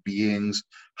 ascended beings,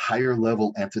 higher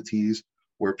level entities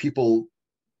where people,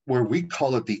 where we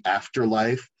call it the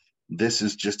afterlife. This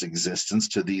is just existence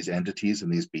to these entities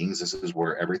and these beings. This is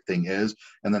where everything is.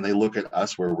 And then they look at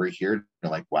us where we're here and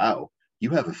they're like, wow,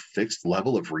 you have a fixed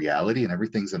level of reality and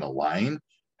everything's in a line.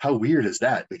 How weird is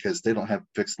that? Because they don't have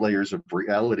fixed layers of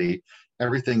reality.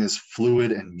 Everything is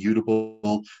fluid and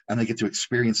mutable, and they get to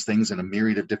experience things in a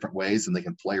myriad of different ways, and they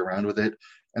can play around with it.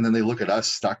 And then they look at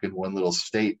us stuck in one little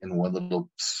state, in one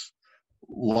little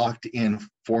locked in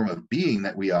form of being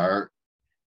that we are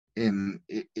in.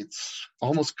 It's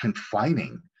almost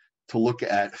confining to look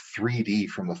at 3D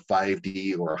from a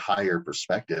 5D or a higher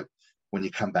perspective when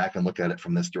you come back and look at it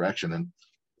from this direction. And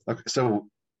okay, so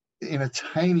in a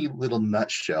tiny little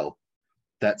nutshell,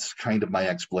 that's kind of my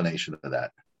explanation of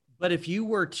that. But if you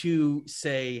were to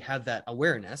say have that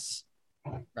awareness,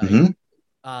 right,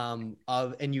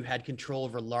 and you had control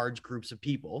over large groups of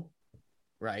people,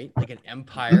 right, like an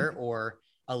empire or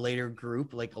a later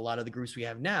group, like a lot of the groups we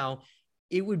have now,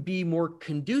 it would be more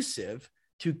conducive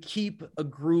to keep a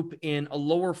group in a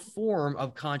lower form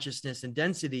of consciousness and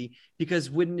density, because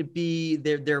wouldn't it be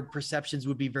their perceptions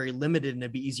would be very limited and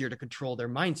it'd be easier to control their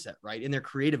mindset, right, and their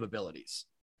creative abilities.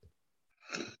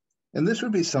 And this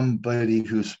would be somebody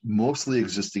who's mostly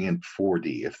existing in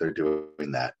 4D if they're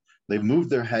doing that. They've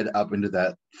moved their head up into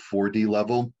that 4D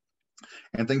level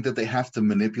and think that they have to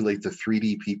manipulate the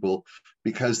 3D people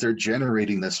because they're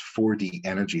generating this 4D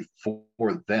energy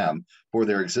for them, for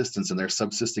their existence, and they're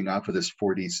subsisting off of this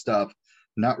 4D stuff,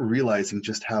 not realizing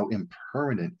just how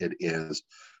impermanent it is.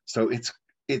 So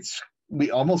it's we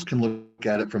almost can look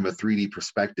at it from a 3D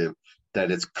perspective,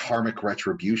 that it's karmic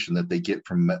retribution that they get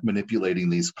from manipulating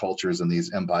these cultures and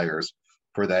these empires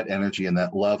for that energy and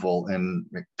that level. And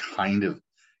it kind of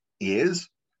is,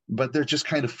 but they're just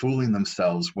kind of fooling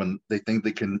themselves when they think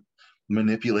they can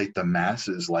manipulate the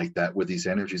masses like that with these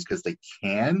energies, because they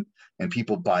can, and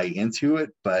people buy into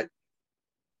it, but it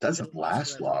doesn't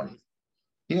last long.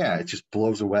 Yeah, it just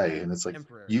blows away and it's like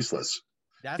temporary, useless.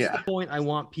 That's the point I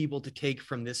want people to take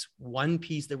from this one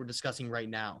piece that we're discussing right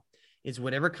now, is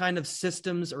whatever kind of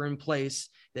systems are in place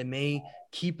that may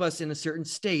keep us in a certain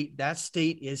state, that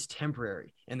state is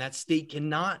temporary, and that state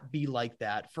cannot be like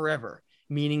that forever.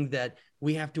 Meaning that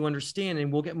we have to understand,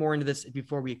 and we'll get more into this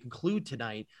before we conclude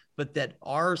tonight, but that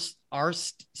our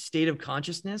state of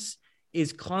consciousness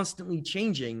is constantly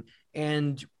changing,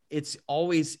 and it's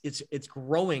always it's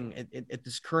growing at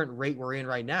this current rate we're in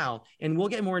right now. And we'll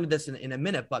get more into this in a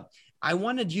minute, but I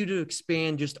wanted you to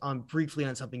expand just on briefly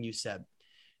on something you said.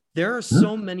 There are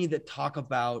so many that talk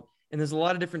about, and there's a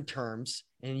lot of different terms,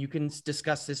 and you can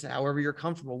discuss this however you're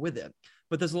comfortable with it,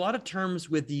 but there's a lot of terms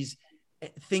with these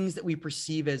things that we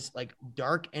perceive as like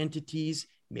dark entities,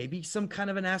 maybe some kind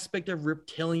of an aspect of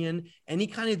reptilian, any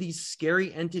kind of these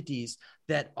scary entities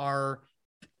that are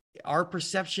our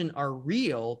perception are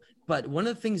real. But one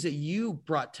of the things that you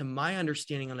brought to my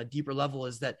understanding on a deeper level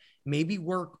is that maybe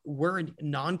we're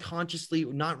non-consciously,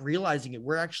 not realizing it,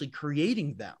 we're actually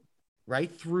creating them,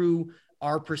 right? Through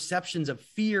our perceptions of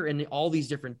fear and all these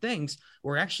different things,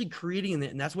 we're actually creating it.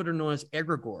 And that's what are known as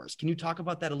egregores. Can you talk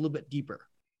about that a little bit deeper?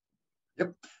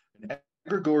 Yep. An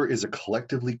egregore is a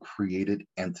collectively created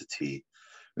entity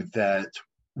that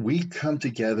we come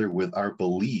together with our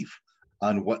belief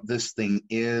on what this thing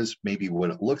is, maybe what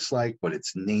it looks like, what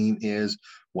its name is,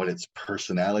 what its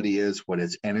personality is, what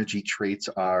its energy traits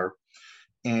are.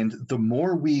 And the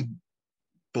more we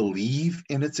believe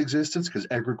in its existence, because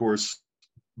egregores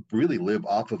really live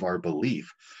off of our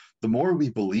belief, the more we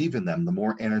believe in them, the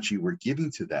more energy we're giving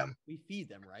to them. We feed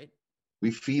them, right? We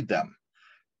feed them.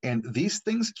 And these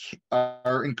things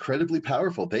are incredibly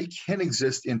powerful. They can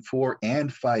exist in 4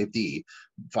 and 5D.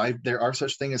 There are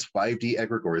such things as 5D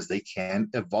egregores. They can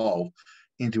evolve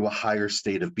into a higher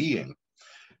state of being.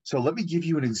 So let me give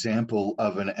you an example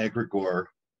of an egregore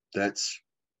that's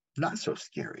not so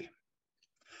scary.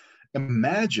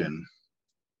 Imagine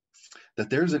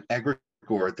that there's an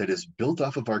egregore that is built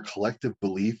off of our collective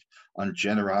belief on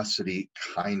generosity,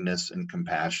 kindness, and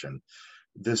compassion.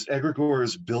 This egregore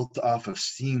is built off of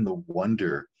seeing the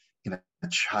wonder in a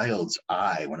child's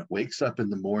eye when it wakes up in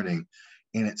the morning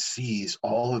and it sees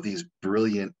all of these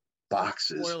brilliant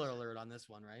boxes. Spoiler alert on this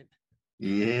one, right?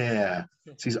 Yeah.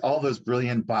 Sees all those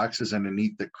brilliant boxes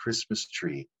underneath the Christmas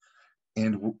tree.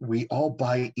 And we all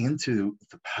buy into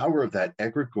the power of that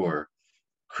egregore.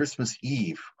 Christmas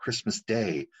Eve, Christmas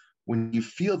Day, when you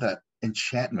feel that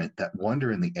enchantment, that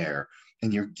wonder in the air,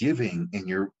 and you're giving and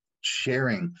you're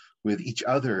sharing with each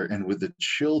other and with the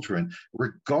children,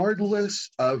 regardless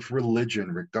of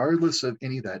religion, regardless of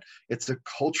any of that. It's a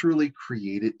culturally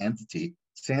created entity,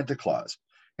 Santa Claus.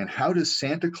 And how does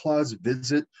Santa Claus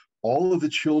visit all of the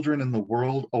children in the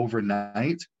world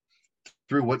overnight?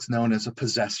 Through what's known as a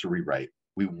possessory rite.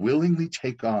 We willingly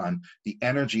take on the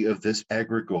energy of this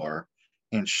egregore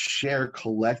and share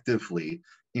collectively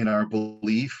in our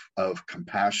belief of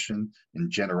compassion and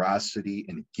generosity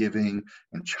and giving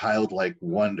and childlike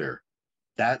wonder.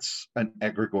 That's an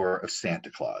egregore of Santa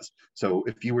Claus. So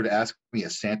if you were to ask me,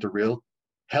 is Santa real?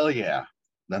 Hell yeah.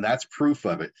 Then that's proof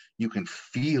of it. You can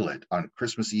feel it on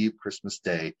Christmas Eve, Christmas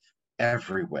Day,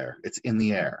 everywhere. It's in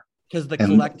the air. Because the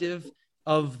collective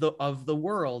of the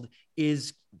world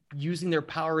is using their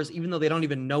powers, even though they don't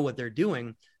even know what they're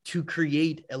doing, to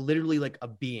create literally like a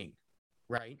being,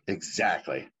 right?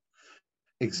 Exactly.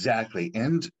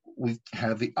 And we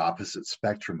have the opposite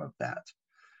spectrum of that.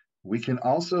 We can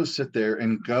also sit there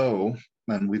and go,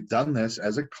 and we've done this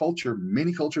as a culture,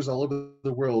 many cultures all over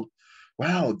the world.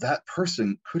 Wow, that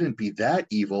person couldn't be that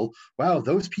evil. Wow,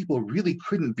 those people really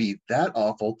couldn't be that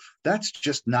awful. That's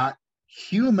just not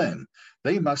human.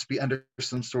 They must be under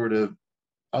some sort of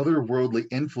otherworldly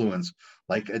influence,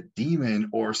 like a demon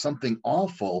or something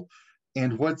awful.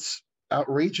 And what's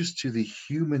outrageous to the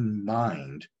human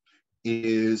mind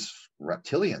is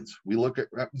reptilians. We look at,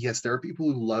 yes, there are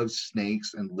people who love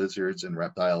snakes and lizards and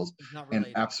reptiles, and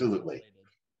absolutely,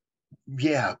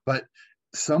 yeah, but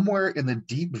somewhere in the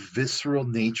deep visceral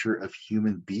nature of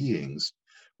human beings,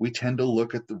 we tend to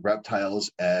look at the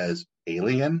reptiles as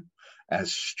alien,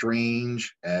 as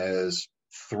strange, as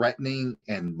threatening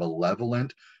and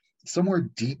malevolent, somewhere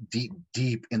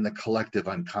deep in the collective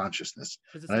unconsciousness.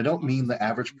 And I don't mean the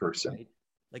average person. Right?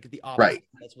 Like the opposite. Right.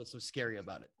 That's what's so scary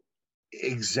about it.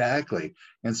 Exactly.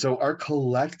 And so our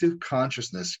collective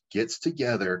consciousness gets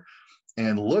together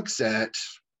and looks at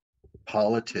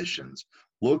politicians,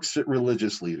 looks at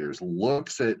religious leaders,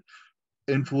 looks at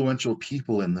influential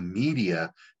people in the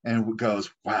media, and goes,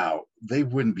 wow, they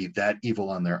wouldn't be that evil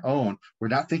on their own. We're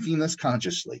not thinking this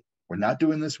consciously. We're not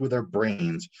doing this with our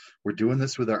brains. We're doing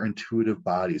this with our intuitive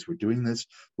bodies. We're doing this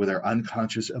with our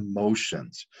unconscious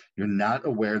emotions. You're not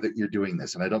aware that you're doing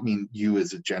this. And I don't mean you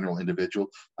as a general individual.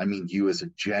 I mean you as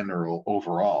a general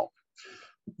overall.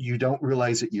 You don't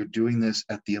realize that you're doing this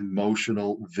at the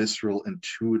emotional, visceral,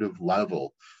 intuitive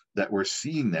level that we're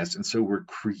seeing this. And so we're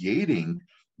creating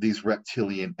these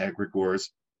reptilian egregores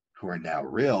who are now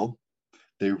real.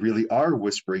 They really are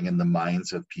whispering in the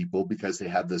minds of people because they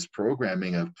have this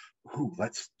programming of, ooh,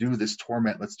 let's do this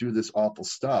torment, let's do this awful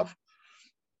stuff.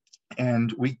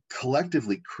 And we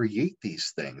collectively create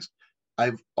these things.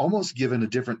 I've almost given a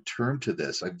different term to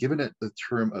this. I've given it the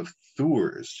term of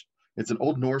Thurs. It's an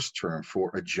Old Norse term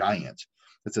for a giant.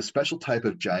 It's a special type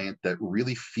of giant that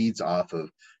really feeds off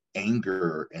of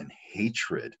anger and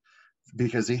hatred,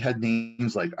 because they had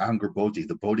names like Angerbodi,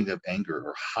 the boding of anger,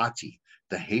 or Hati,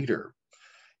 the hater.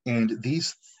 And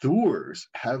these Thurs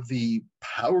have the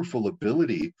powerful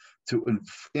ability to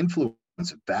influence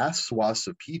vast swaths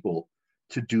of people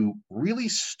to do really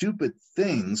stupid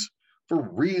things for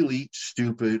really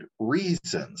stupid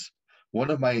reasons. One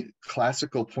of my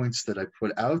classical points that I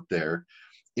put out there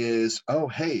is, oh,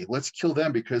 hey, let's kill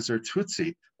them because they're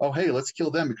Tutsi. Oh, hey, let's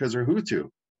kill them because they're Hutu.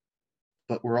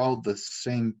 But we're all the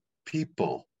same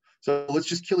people. So let's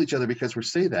just kill each other because we're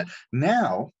saying that.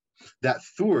 Now, that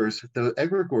Thurs, the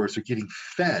egregores, are getting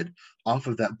fed off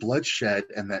of that bloodshed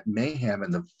and that mayhem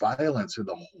and the violence and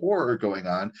the horror going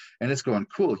on. And it's going,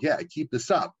 cool, yeah, keep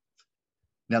this up.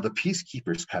 Now the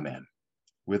peacekeepers come in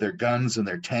with their guns and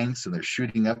their tanks and they're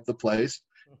shooting up the place.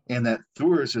 And that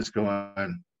Thurs is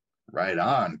going, right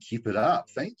on, keep it up.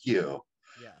 Thank you.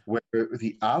 Yeah. Where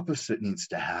the opposite needs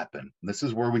to happen. And this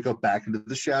is where we go back into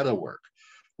the shadow work,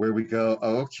 where we go,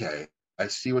 okay, I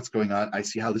see what's going on. I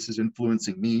see how this is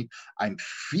influencing me. I'm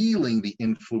feeling the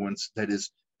influence that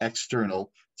is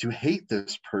external to hate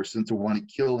this person, to want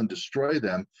to kill and destroy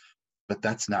them. But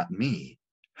that's not me.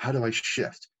 How do I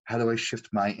shift? How do I shift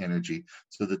my energy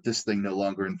so that this thing no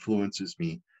longer influences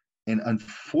me? And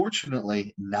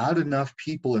unfortunately, not enough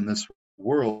people in this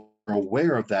world are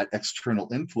aware of that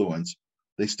external influence.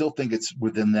 They still think it's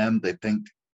within them. They think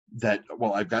that,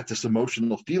 well, I've got this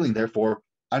emotional feeling, therefore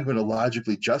I'm going to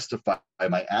logically justify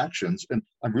my actions. And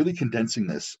I'm really condensing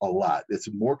this a lot. It's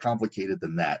more complicated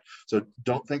than that. So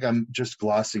don't think I'm just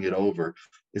glossing it over.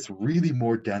 It's really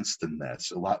more dense than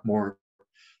this, a lot more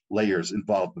layers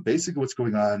involved. But basically what's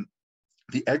going on,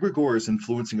 the egregore is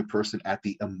influencing a person at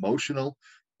the emotional,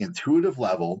 intuitive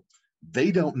level.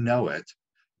 They don't know it.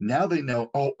 Now they know,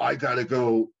 oh, I got to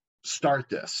go start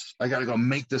this. I got to go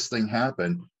make this thing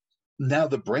happen. Now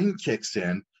the brain kicks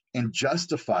in and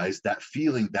justifies that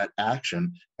feeling, that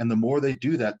action. And the more they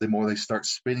do that, the more they start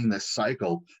spinning this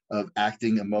cycle of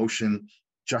acting, emotion,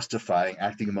 justifying,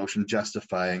 acting, emotion,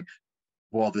 justifying,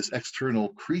 while this external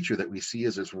creature that we see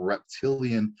as this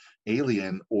reptilian,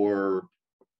 alien, or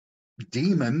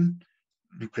demon,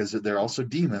 because they're also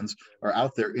demons, are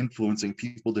out there influencing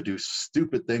people to do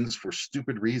stupid things for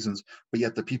stupid reasons, but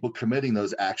yet the people committing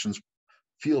those actions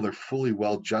feel they're fully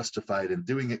well justified in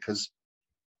doing it because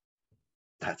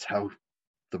that's how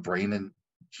the brain and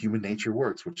human nature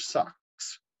works, which sucks.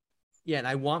 Yeah, and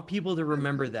I want people to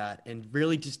remember that and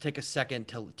really just take a second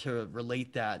to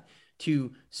relate that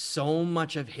to so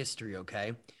much of history,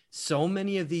 okay? So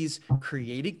many of these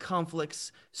created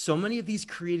conflicts, so many of these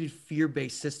created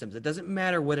fear-based systems. It doesn't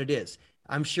matter what it is.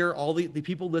 I'm sure all the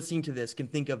people listening to this can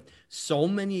think of so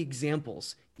many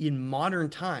examples in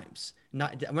modern times.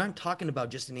 I'm not talking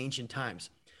about just in ancient times,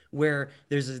 where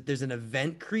there's an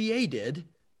event created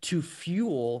to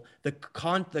fuel the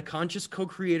conscious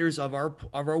co-creators of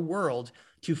our world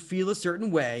to feel a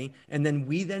certain way, and then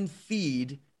we then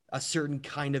feed a certain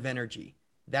kind of energy.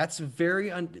 That's very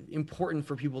important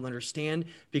for people to understand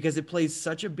because it plays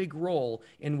such a big role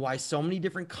in why so many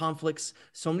different conflicts,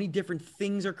 so many different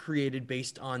things are created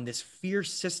based on this fear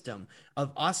system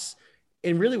of us.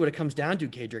 And really what it comes down to,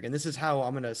 Kaedrich, and this is how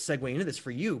I'm going to segue into this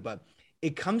for you, but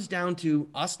it comes down to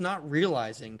us not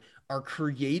realizing our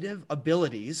creative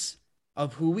abilities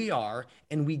of who we are,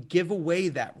 and we give away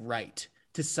that right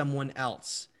to someone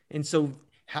else. And so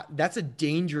that's a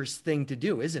dangerous thing to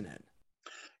do, isn't it?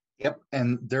 Yep.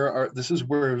 And this is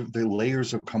where the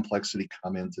layers of complexity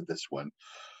come into this one,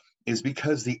 is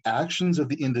because the actions of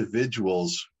the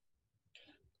individuals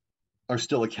are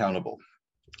still accountable.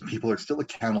 People are still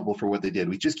accountable for what they did.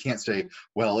 We just can't say,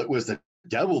 well, it was the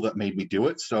devil that made me do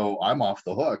it, so I'm off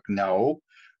the hook. No,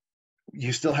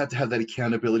 you still have to have that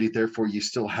accountability. Therefore, you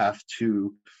still have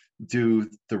to do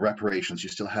the reparations. You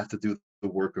still have to do the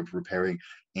work of repairing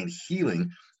and healing.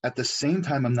 At the same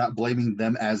time, I'm not blaming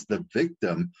them as the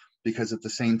victim, because at the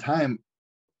same time,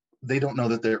 they don't know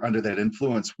that they're under that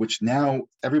influence, which now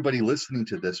everybody listening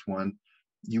to this one,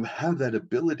 you have that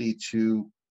ability to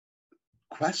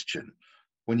question.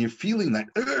 When you're feeling that,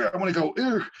 I want to go,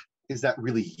 is that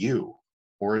really you?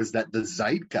 Or is that the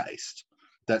zeitgeist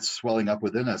that's swelling up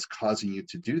within us causing you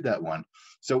to do that one?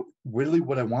 So really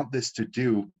what I want this to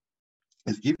do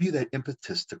is give you that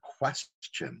impetus to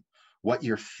question what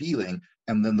you're feeling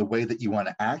and then the way that you want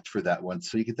to act for that one.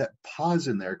 So you get that pause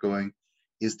in there going,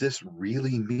 is this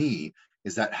really me?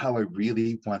 Is that how I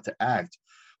really want to act?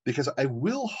 Because I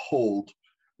will hold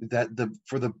that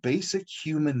for the basic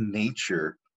human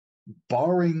nature,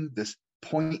 barring this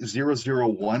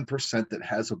 0.001% that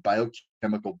has a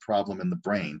biochemical problem in the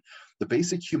brain, the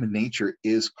basic human nature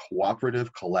is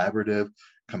cooperative, collaborative,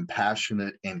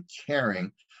 compassionate, and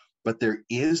caring. But there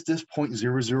is this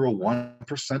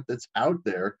 0.001% that's out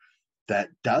there that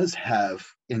does have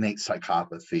innate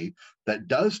psychopathy, that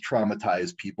does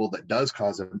traumatize people, that does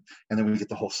cause them, and then we get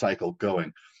the whole cycle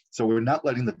going. So we're not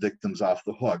letting the victims off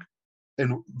the hook.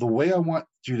 And the way I want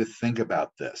you to think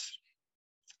about this,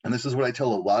 and this is what I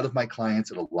tell a lot of my clients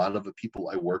and a lot of the people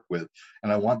I work with,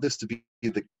 and I want this to be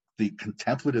the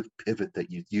contemplative pivot that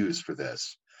you use for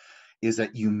this, is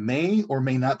that you may or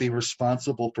may not be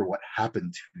responsible for what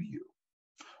happened to you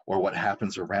or what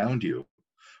happens around you,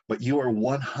 but you are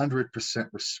 100%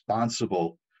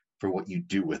 responsible for what you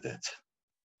do with it.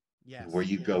 Yes. Where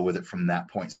you go with it from that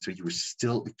point. So you are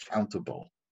still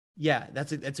accountable. Yeah,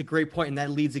 that's a great point. And that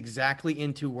leads exactly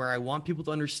into where I want people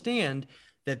to understand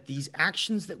that these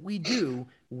actions that we do,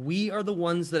 we are the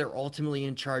ones that are ultimately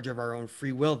in charge of our own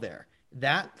free will there.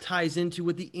 That ties into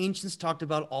what the ancients talked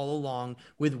about all along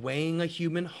with weighing a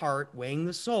human heart, weighing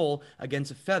the soul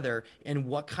against a feather, and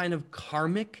what kind of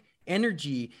karmic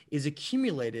energy is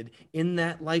accumulated in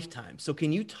that lifetime. So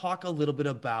can you talk a little bit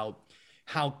about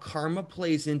how karma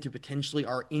plays into potentially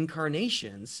our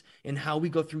incarnations and how we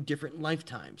go through different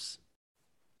lifetimes?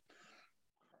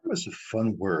 Karma is a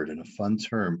fun word and a fun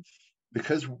term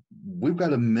because we've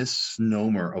got a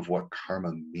misnomer of what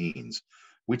karma means.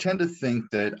 We tend to think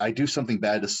that I do something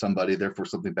bad to somebody, therefore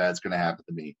something bad's going to happen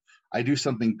to me. I do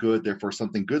something good, therefore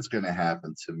something good's going to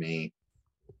happen to me.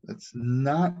 That's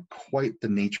not quite the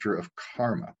nature of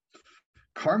karma.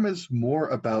 Karma is more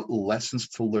about lessons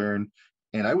to learn,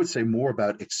 and I would say more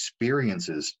about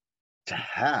experiences to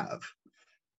have,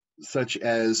 such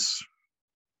as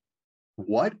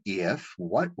what if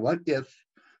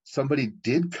somebody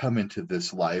did come into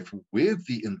this life with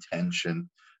the intention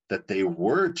that they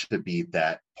were to be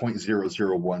that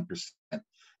 0.001%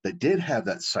 that did have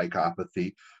that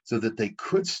psychopathy so that they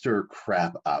could stir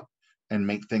crap up, and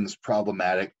make things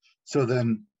problematic. So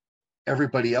then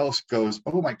everybody else goes,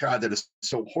 oh my God, that is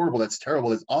so horrible. That's terrible.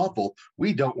 That's awful.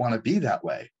 We don't want to be that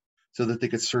way, so that they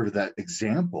could serve that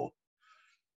example.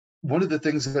 One of the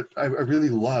things that I really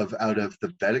love out of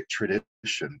the Vedic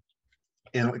tradition,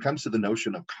 and when it comes to the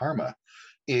notion of karma,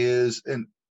 is, and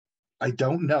I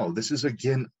don't know, this is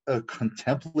again a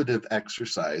contemplative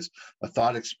exercise, a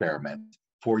thought experiment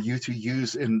for you to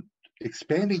use in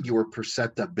expanding your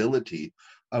perceptibility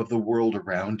of the world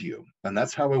around you. And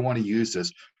that's how I want to use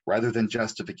this, rather than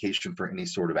justification for any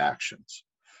sort of actions.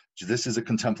 So this is a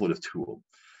contemplative tool.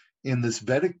 In this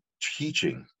Vedic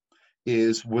teaching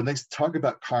is when they talk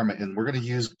about karma, and we're going to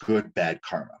use good, bad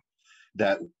karma,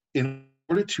 that in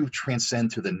order to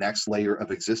transcend to the next layer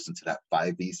of existence, that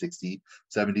 5D, 60,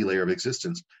 70 layer of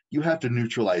existence, you have to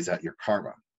neutralize out your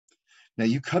karma. Now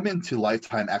you come into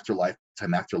lifetime after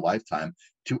lifetime after lifetime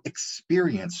to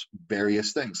experience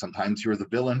various things. Sometimes you're the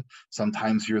villain,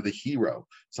 sometimes you're the hero,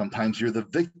 sometimes you're the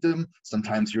victim,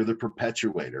 sometimes you're the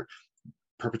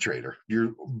perpetrator.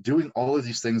 You're doing all of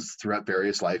these things throughout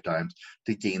various lifetimes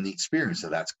to gain the experience. So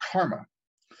that's karma.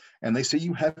 And they say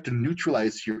you have to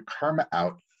neutralize your karma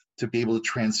out to be able to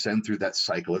transcend through that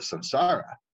cycle of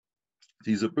samsara,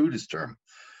 to use a Buddhist term.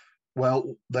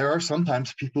 Well, there are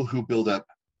sometimes people who build up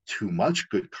too much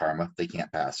good karma they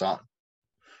can't pass on.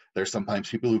 There's sometimes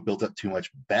people who build up too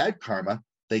much bad karma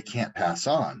they can't pass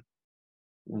on.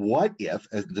 What if,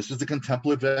 and this is the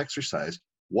contemplative exercise,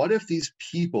 what if these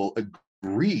people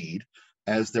agreed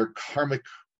as their karmic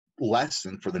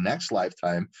lesson for the next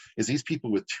lifetime is these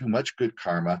people with too much good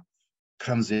karma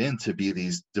comes in to be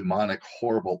these demonic,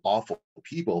 horrible, awful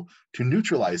people, to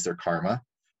neutralize their karma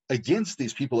against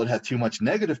these people that have too much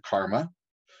negative karma,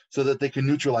 so that they can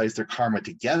neutralize their karma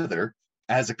together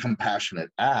as a compassionate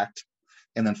act,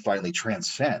 and then finally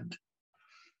transcend.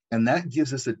 And that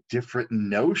gives us a different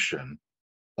notion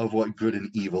of what good and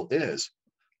evil is.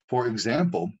 For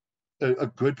example, a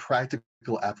good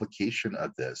practical application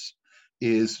of this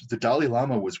is the Dalai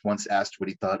Lama was once asked what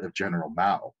he thought of General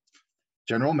Mao.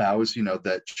 General Mao is,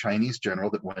 that Chinese general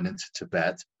that went into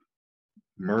Tibet,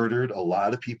 murdered a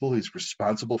lot of people. He's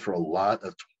responsible for a lot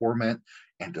of torment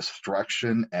and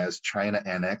destruction as China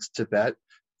annexed Tibet.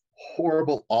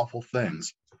 Horrible, awful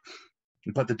things.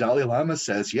 But the Dalai Lama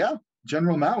says, yeah,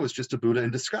 General Mao is just a Buddha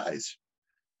in disguise.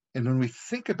 And when we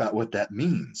think about what that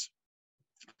means,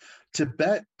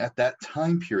 Tibet at that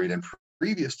time period and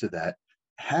previous to that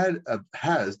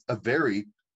has a very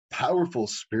powerful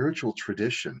spiritual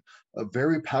tradition, a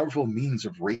very powerful means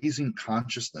of raising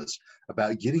consciousness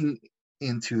about getting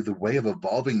into the way of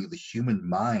evolving the human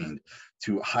mind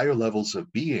to higher levels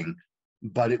of being,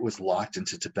 but it was locked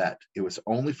into Tibet. It was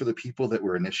only for the people that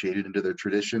were initiated into their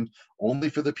tradition, only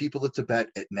for the people of Tibet.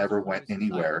 It never went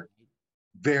anywhere.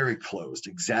 Very closed,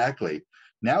 exactly.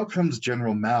 Now comes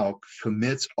General Mao,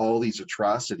 commits all these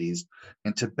atrocities,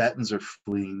 and Tibetans are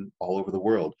fleeing all over the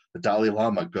world. The Dalai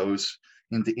Lama goes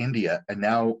into India, and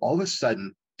now all of a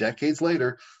sudden, decades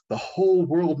later, the whole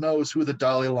world knows who the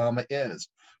Dalai Lama is.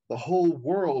 The whole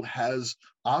world has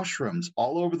ashrams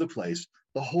all over the place.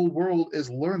 The whole world is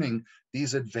learning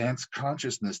these advanced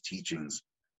consciousness teachings.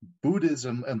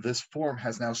 Buddhism in this form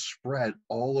has now spread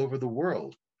all over the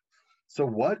world. So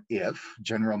what if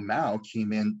General Mao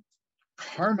came in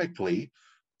karmically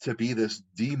to be this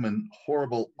demon,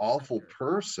 horrible, awful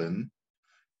person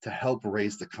to help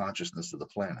raise the consciousness of the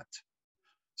planet?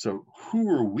 So who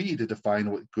are we to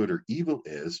define what good or evil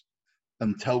is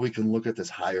until we can look at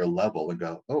this higher level and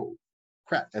go, oh,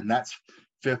 crap. And that's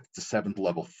 5th to 7th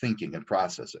level thinking and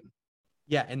processing.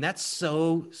 Yeah, and that's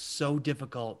so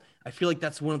difficult. I feel like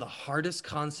that's one of the hardest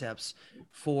concepts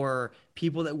for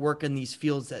people that work in these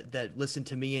fields that listen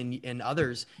to me and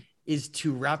others, is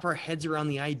to wrap our heads around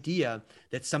the idea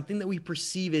that something that we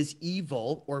perceive as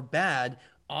evil or bad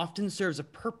often serves a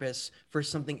purpose for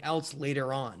something else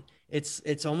later on.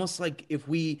 It's almost like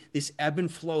this ebb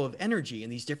and flow of energy in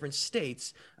these different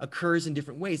states occurs in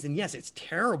different ways. And yes, it's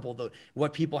terrible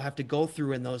what people have to go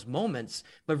through in those moments,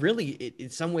 but really in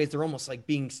some ways they're almost like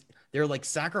they're like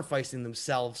sacrificing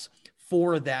themselves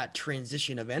for that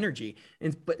transition of energy.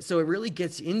 But so it really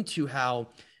gets into how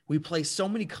we play so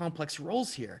many complex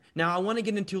roles here. Now I want to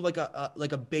get into like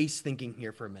a base thinking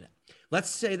here for a minute. Let's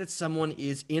say that someone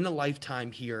is in a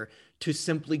lifetime here to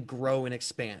simply grow and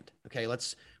expand. Okay,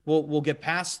 we'll get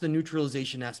past the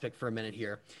neutralization aspect for a minute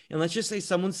here. And let's just say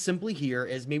someone's simply here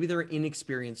as maybe they're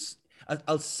inexperienced,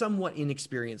 a somewhat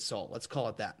inexperienced soul. Let's call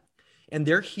it that. And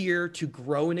they're here to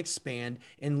grow and expand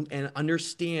and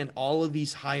understand all of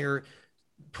these higher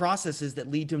processes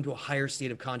that lead them to a higher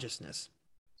state of consciousness.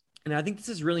 And I think this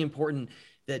is really important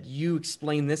that you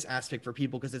explain this aspect for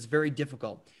people because it's very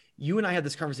difficult. You and I had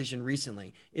this conversation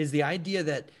recently, is the idea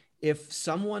that if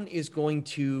someone is going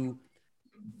to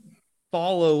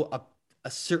follow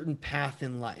a certain path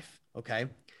in life, okay?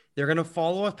 They're going to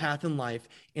follow a path in life,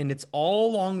 and it's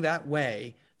all along that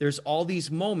way. There's all these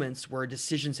moments where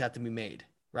decisions have to be made,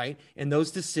 right? And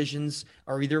those decisions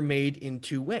are either made in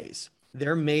two ways.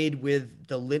 They're made with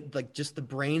like just the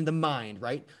brain, the mind,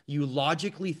 right? You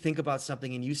logically think about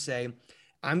something and you say,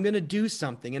 I'm going to do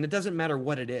something, and it doesn't matter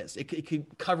what it is. It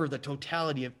could cover the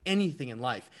totality of anything in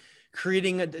life.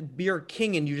 Be a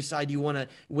king and you decide you want to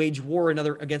wage war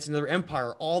against another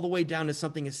empire, all the way down to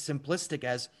something as simplistic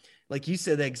as, like you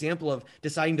said, the example of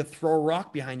deciding to throw a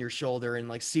rock behind your shoulder and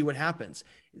like see what happens.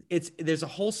 There's a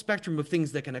whole spectrum of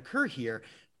things that can occur here,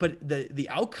 but the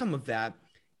outcome of that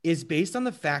is based on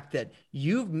the fact that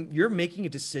you're making a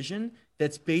decision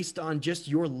that's based on just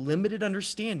your limited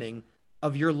understanding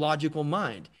of your logical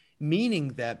mind, meaning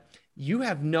that you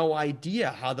have no idea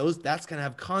how that's going to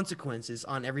have consequences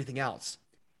on everything else.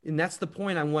 And that's the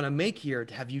point I want to make here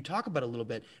to have you talk about a little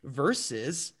bit,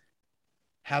 versus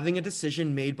having a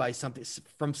decision made by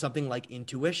something like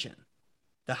intuition,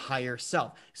 the higher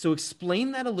self. So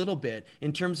explain that a little bit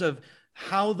in terms of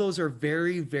how those are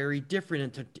very, very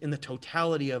different in the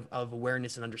totality of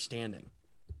awareness and understanding.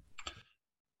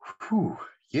 Whew.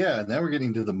 Yeah, now we're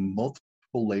getting to the multiple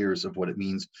layers of what it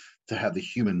means to have the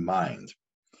human mind.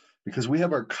 Because we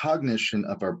have our cognition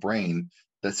of our brain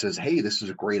that says, hey, this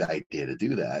is a great idea to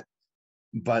do that.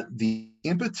 But the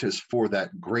impetus for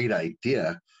that great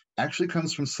idea actually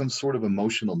comes from some sort of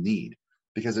emotional need.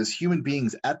 Because as human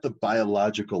beings at the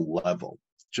biological level,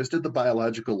 just at the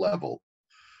biological level,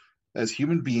 as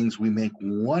human beings, we make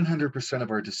 100%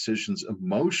 of our decisions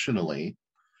emotionally,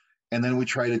 and then we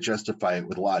try to justify it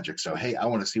with logic. So, hey, I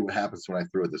want to see what happens when I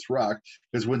throw this rock,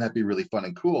 because wouldn't that be really fun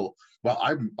and cool? Well,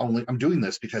 I'm doing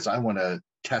this because I want to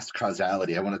test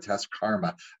causality. I want to test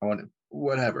karma. I want to,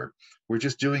 whatever. We're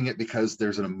just doing it because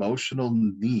there's an emotional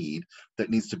need that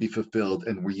needs to be fulfilled,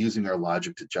 and we're using our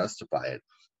logic to justify it.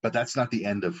 But that's not the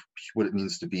end of what it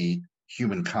means to be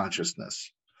human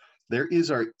consciousness. There is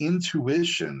our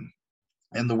intuition.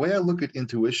 And the way I look at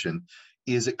intuition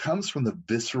is it comes from the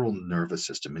visceral nervous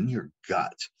system in your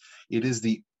gut. It is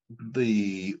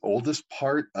the oldest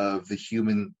part of the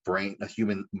human brain, a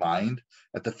human mind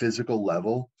at the physical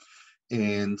level.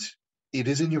 And it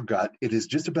is in your gut. It is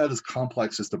just about as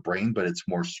complex as the brain, but it's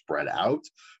more spread out,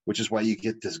 which is why you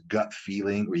get this gut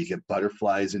feeling, or you get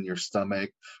butterflies in your stomach,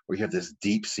 or you have this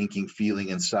deep sinking feeling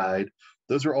inside.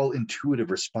 Those are all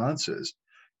intuitive responses.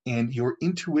 And your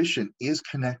intuition is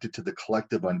connected to the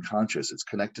collective unconscious. It's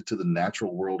connected to the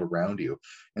natural world around you.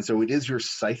 And so it is your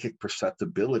psychic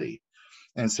perceptibility.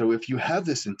 And so if you have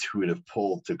this intuitive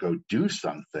pull to go do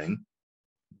something,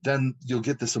 then you'll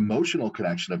get this emotional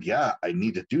connection of, yeah, I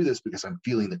need to do this because I'm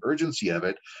feeling the urgency of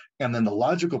it. And then the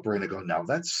logical brain will go, no,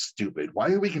 that's stupid.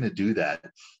 Why are we going to do that?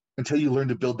 Until you learn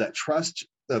to build that trust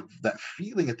of that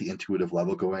feeling at the intuitive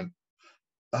level going,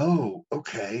 oh,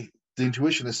 okay. The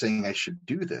intuition is saying I should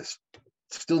do this.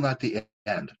 Still not the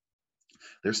end.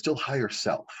 There's still higher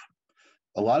self.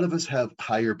 A lot of us have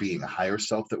higher being, a higher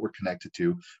self that we're connected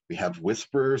to. We have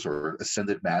whisperers or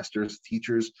ascended masters,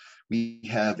 teachers. We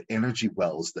have energy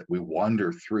wells that we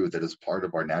wander through that is part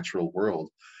of our natural world.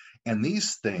 And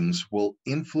these things will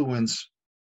influence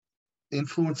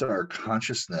our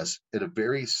consciousness in a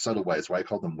very subtle way. That's why I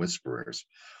call them whisperers,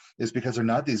 is because they're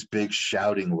not these big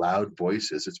shouting loud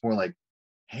voices. It's more like,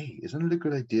 hey, isn't it a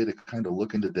good idea to kind of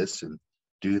look into this and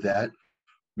do that?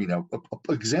 You know, an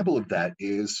example of that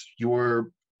is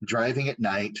you're driving at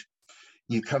night,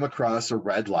 you come across a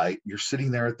red light, you're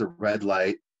sitting there at the red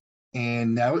light,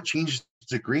 and now it changes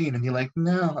to green, and you're like,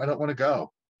 no, I don't want to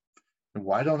go. And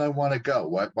why don't I want to go?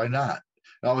 Why not?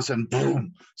 And all of a sudden,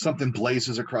 boom, something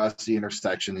blazes across the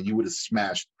intersection, and you would have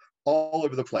smashed all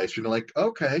over the place. You're like,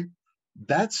 okay,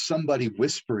 that's somebody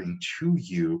whispering to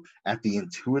you at the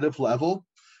intuitive level,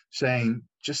 saying,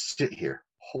 just sit here,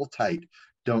 hold tight,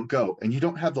 don't go. And you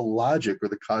don't have the logic or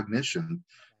the cognition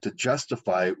to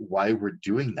justify why we're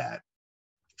doing that.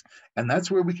 And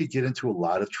that's where we could get into a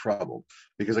lot of trouble,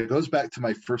 because it goes back to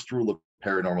my first rule of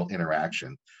paranormal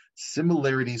interaction.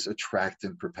 Similarities attract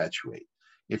and perpetuate.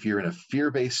 If you're in a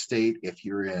fear-based state, if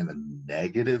you're in a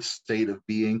negative state of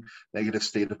being, negative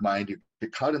state of mind, you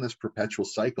get caught in this perpetual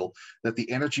cycle that the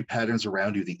energy patterns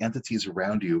around you, the entities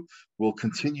around you, will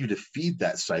continue to feed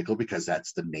that cycle, because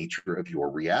that's the nature of your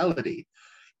reality.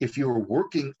 If you're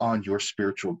working on your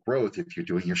spiritual growth, if you're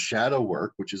doing your shadow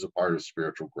work, which is a part of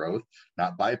spiritual growth,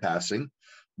 not bypassing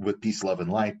with peace, love,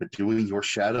 and light, but doing your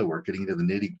shadow work, getting into the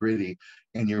nitty-gritty,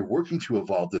 and you're working to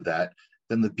evolve to that,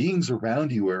 then the beings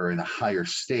around you are in a higher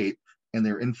state, and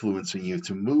they're influencing you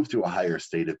to move to a higher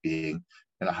state of being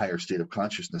and a higher state of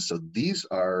consciousness. So these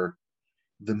are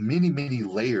the many, many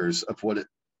layers of what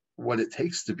it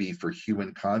takes to be for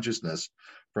human consciousness,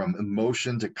 from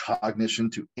emotion to cognition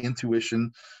to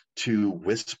intuition to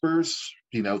whispers,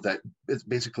 that it's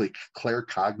basically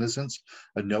claircognizance,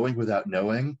 a knowing without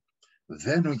knowing.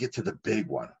 Then we get to the big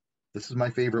one. This is my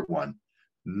favorite one,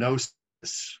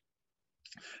 gnosis.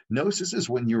 Gnosis is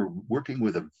when you're working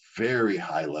with a very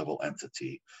high level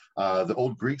entity. The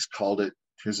old Greeks called it,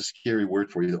 here's a scary word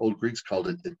for you, the old Greeks called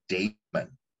it a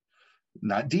daemon.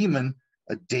 Not demon,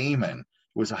 a daemon.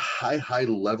 It was a high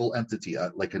level entity,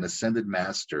 like an ascended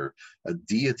master, a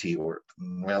deity, or,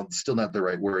 well, still not the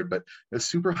right word, but a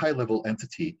super high level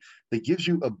entity that gives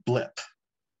you a blip.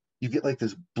 You get like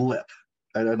this blip.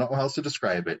 I don't know how else to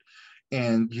describe it.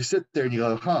 And you sit there and you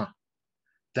go,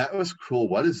 that was cool.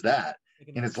 What is that?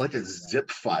 And it's like a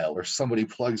zip file, or somebody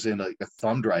plugs in like a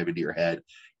thumb drive into your head,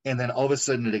 and then all of a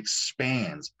sudden it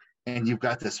expands, and you've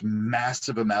got this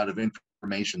massive amount of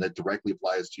information that directly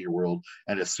applies to your world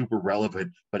and is super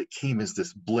relevant, but it came as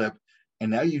this blip. And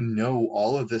now you know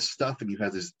all of this stuff, and you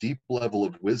have this deep level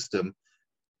of wisdom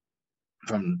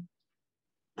from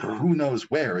who knows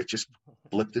where. It just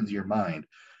blipped into your mind.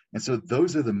 And so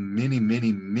those are the many,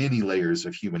 many, many layers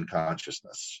of human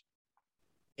consciousness.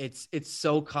 It's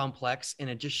so complex, and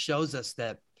it just shows us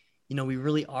that, we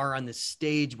really are on this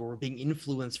stage where we're being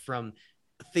influenced from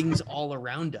things all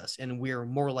around us, and we're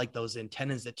more like those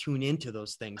antennas that tune into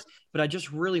those things. But I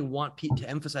just really want to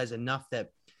emphasize enough that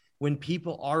when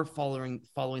people are following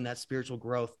that spiritual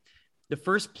growth, the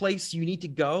first place you need to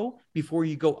go before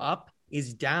you go up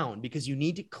is down, because you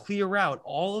need to clear out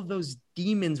all of those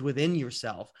demons within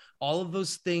yourself, all of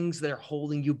those things that are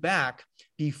holding you back,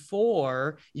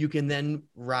 before you can then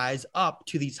rise up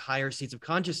to these higher states of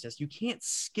consciousness. You can't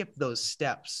skip those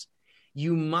steps.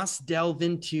 You must delve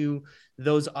into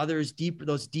those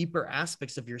deeper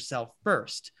aspects of yourself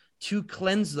first, to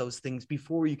cleanse those things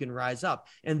before you can rise up.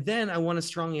 And then I want to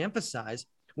strongly emphasize,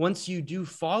 once you do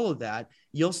follow that,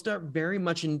 you'll start very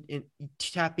much in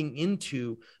tapping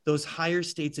into those higher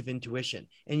states of intuition,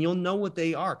 and you'll know what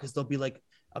they are, because they'll be like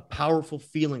a powerful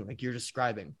feeling like you're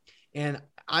describing. And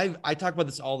I talk about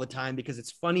this all the time, because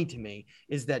it's funny to me,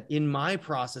 is that in my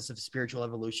process of spiritual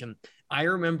evolution, I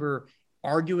remember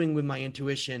arguing with my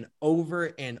intuition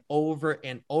over and over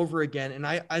and over again. And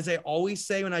as I always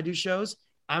say when I do shows,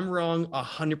 I'm wrong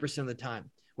 100% of the time.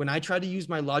 When I try to use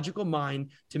my logical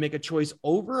mind to make a choice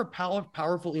over a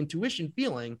powerful intuition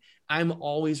feeling, I'm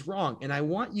always wrong. And I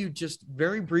want you just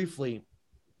very briefly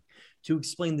to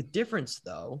explain the difference,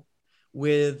 though,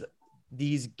 with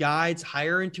these guides,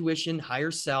 higher intuition,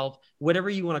 higher self, whatever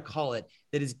you want to call it,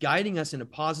 that is guiding us in a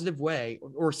positive way,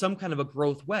 or some kind of a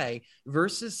growth way,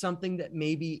 versus something that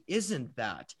maybe isn't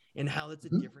that, and how that's a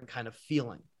different kind of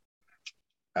feeling.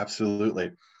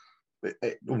 Absolutely.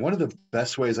 One of the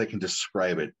best ways I can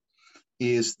describe it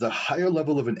is, the higher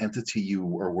level of an entity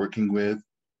you are working with,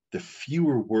 the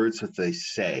fewer words that they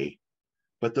say,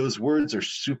 but those words are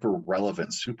super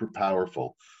relevant, super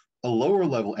powerful. A lower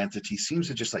level entity seems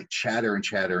to just like chatter and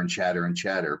chatter and chatter and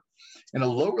chatter. And a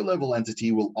lower level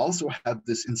entity will also have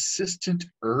this insistent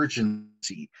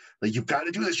urgency. Like, you've got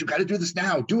to do this. You've got to do this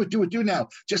now. Do it now.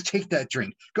 Just take that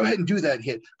drink. Go ahead and do that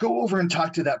hit. Go over and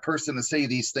talk to that person and say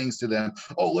these things to them.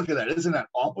 Oh, look at that. Isn't that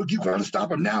awful? You've got to stop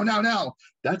them now.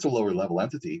 That's a lower level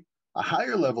entity. A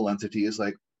higher level entity is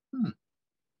like, I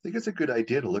think it's a good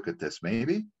idea to look at this,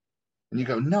 maybe. And you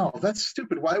go, no, that's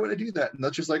stupid. Why would I do that? And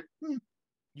that's just like,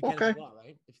 okay. If you want,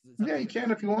 right? Yeah, you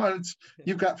can if you want.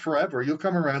 You've got forever. You'll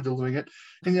come around to doing it.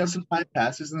 And, some time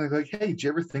passes and they're like, hey, did you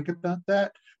ever think about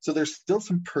that? So there's still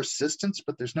some persistence,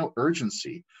 but there's no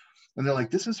urgency. And they're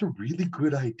like, this is a really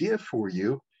good idea for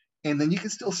you. And then you can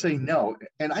still say no.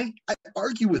 And I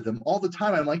argue with them all the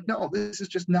time. I'm like, no, this is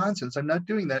just nonsense. I'm not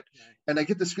doing that. And I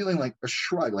get this feeling like a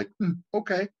shrug, like,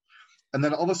 okay. And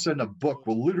then all of a sudden a book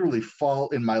will literally fall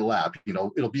in my lap.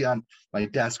 It'll be on my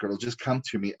desk, or it'll just come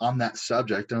to me on that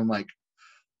subject. And I'm like,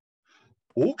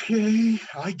 okay,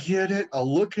 I get it. I'll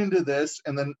look into this.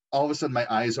 And then all of a sudden my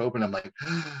eyes open. I'm like,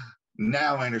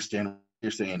 now I understand what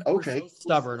you're saying. Okay. We're so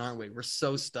stubborn, aren't we? We're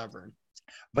so stubborn.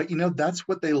 But that's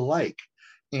what they like.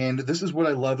 And this is what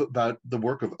I love about the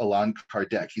work of Allan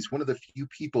Kardec. He's one of the few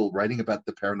people writing about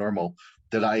the paranormal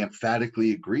that I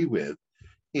emphatically agree with.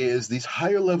 Is these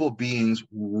higher level beings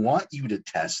want you to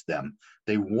test them.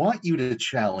 They want you to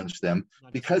challenge them,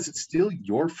 because it's still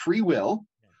your free will.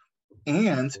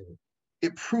 And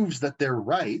it proves that they're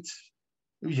right,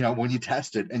 when you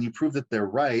test it and you prove that they're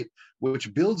right,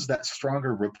 which builds that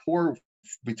stronger rapport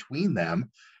between them.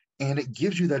 And it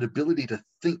gives you that ability to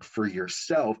think for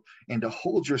yourself and to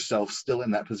hold yourself still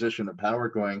in that position of power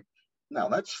going, no,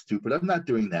 that's stupid. I'm not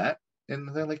doing that.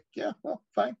 And they're like, yeah, well,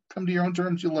 fine. Come to your own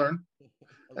terms. You learn.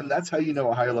 And that's how you know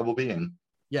a higher level being.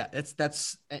 Yeah,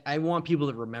 I want people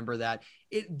to remember that.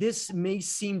 This may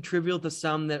seem trivial to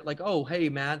some, that like, oh, hey,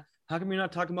 Matt, how come you're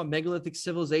not talking about megalithic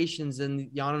civilizations and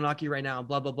the Anunnaki right now?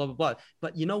 Blah, blah, blah, blah, blah.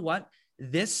 But you know what?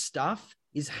 This stuff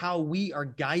is how we are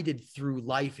guided through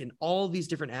life in all these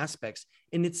different aspects.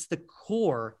 And it's the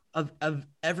core of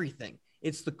everything.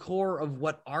 It's the core of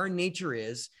what our nature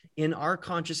is in our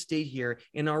conscious state here,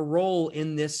 in our role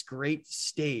in this great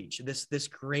stage, this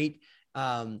great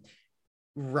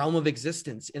realm of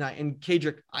existence. And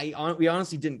Kaedrich, we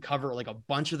honestly didn't cover like a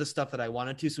bunch of the stuff that I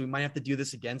wanted to, so we might have to do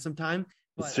this again sometime.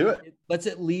 But let's do it. Let's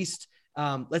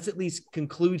at least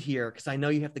conclude here, because I know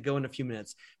you have to go in a few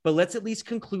minutes. But let's at least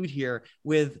conclude here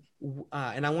with,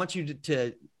 and I want you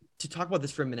to talk about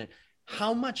this for a minute.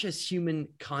 How much has human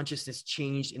consciousness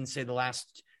changed in, say, the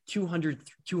last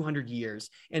 200 years,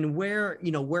 and where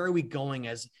are we going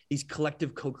as these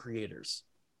collective co-creators?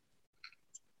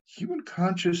 Human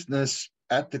consciousness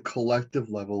at the collective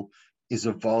level is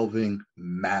evolving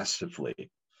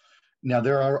massively. Now,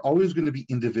 there are always going to be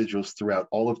individuals throughout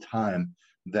all of time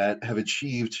that have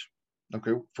achieved,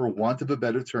 okay, for want of a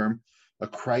better term, a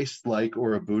Christ-like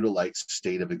or a Buddha-like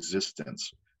state of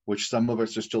existence, which some of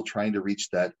us are still trying to reach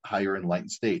that higher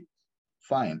enlightened state.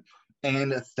 Fine.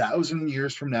 And 1,000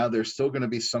 years from now, there's still going to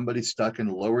be somebody stuck in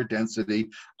lower density.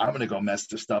 I'm going to go mess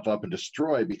this stuff up and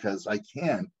destroy because I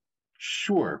can.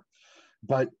 Sure.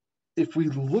 But if we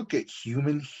look at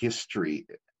human history,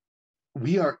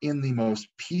 we are in the most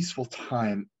peaceful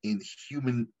time in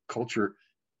human culture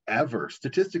ever,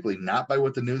 statistically, not by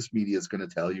what the news media is going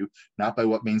to tell you, not by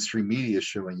what mainstream media is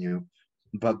showing you,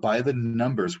 but by the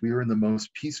numbers. We are in the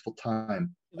most peaceful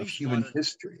time of human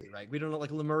history. Right. We don't know,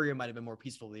 like Lemuria might have been more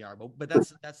peaceful than they are, but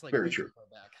that's like very true.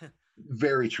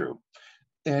 Very true.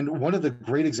 And one of the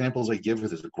great examples I give of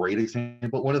this,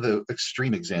 one of the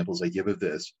extreme examples I give of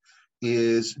this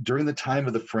is during the time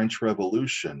of the French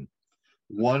Revolution,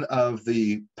 one of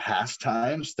the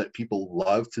pastimes that people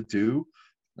love to do,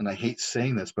 and I hate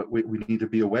saying this, but we need to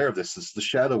be aware of this. This is the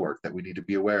shadow work that we need to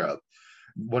be aware of.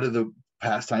 One of the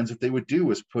pastimes that they would do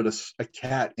was put a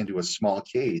cat into a small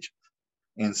cage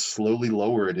and slowly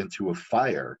lower it into a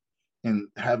fire and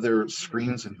have their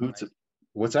screams and hoots. Right.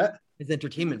 What's that? As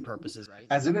entertainment purposes, right?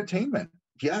 As entertainment.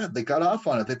 Yeah, they got off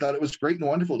on it. They thought it was great and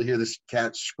wonderful to hear this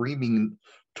cat screaming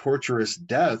torturous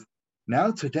death.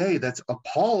 Now today, that's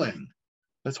appalling.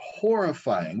 That's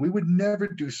horrifying. We would never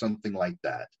do something like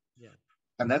that. Yeah.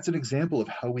 And that's an example of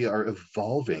how we are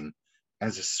evolving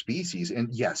as a species. And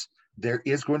yes, there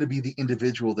is going to be the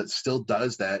individual that still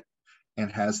does that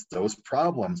and has those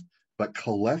problems, but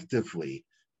collectively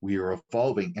we are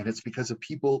evolving. And it's because of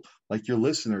people like your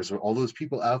listeners or all those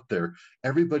people out there,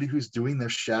 everybody who's doing their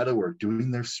shadow work,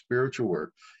 doing their spiritual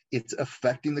work, it's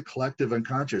affecting the collective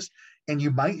unconscious. And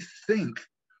you might think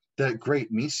that,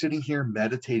 great, me sitting here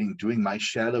meditating, doing my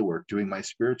shadow work, doing my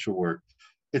spiritual work,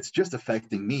 it's just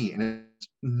affecting me. And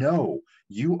no,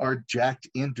 you are jacked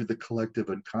into the collective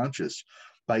unconscious.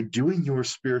 By doing your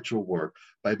spiritual work,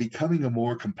 by becoming a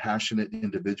more compassionate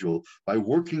individual, by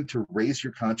working to raise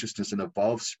your consciousness and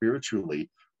evolve spiritually,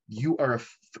 you are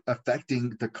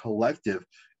affecting the collective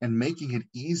and making it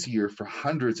easier for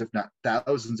hundreds, if not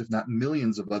thousands, if not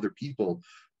millions of other people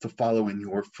to follow in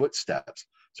your footsteps.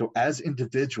 So as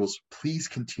individuals, please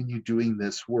continue doing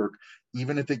this work,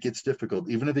 even if it gets difficult,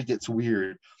 even if it gets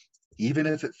weird, even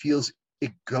if it feels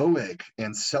egoic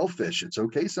and selfish. It's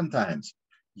okay sometimes.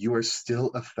 You are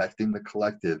still affecting the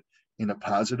collective in a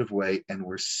positive way, and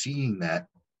we're seeing that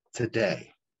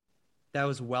today. That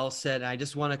was well said. And I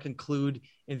just want to conclude,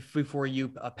 before you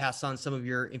pass on some of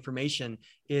your information,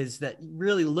 is that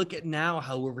really look at now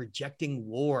how we're rejecting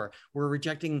war. We're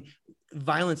rejecting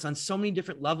violence on so many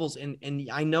different levels. And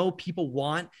I know people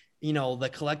want, the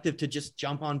collective to just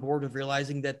jump on board with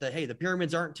realizing that the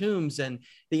pyramids aren't tombs and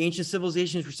the ancient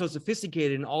civilizations were so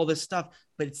sophisticated and all this stuff,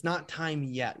 but it's not time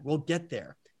yet. We'll get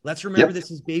there. Let's remember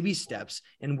This is baby steps,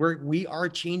 and we are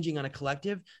changing on a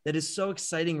collective that is so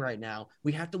exciting right now.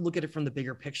 We have to look at it from the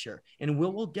bigger picture, and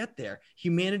we'll get there.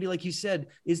 Humanity, like you said,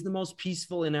 is the most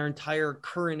peaceful in our entire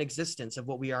current existence of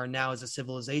what we are now as a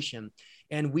civilization.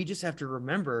 And we just have to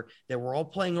remember that we're all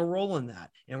playing a role in that,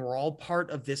 and we're all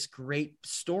part of this great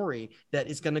story that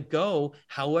is going to go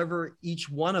however each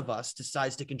one of us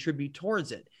decides to contribute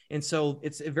towards it. And so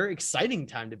it's a very exciting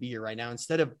time to be here right now.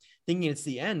 Instead of thinking it's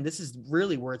the end, this is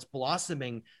really where it's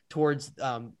blossoming towards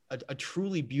a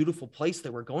truly beautiful place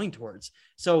that we're going towards.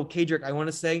 So Kaedrich, I want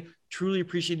to say Truly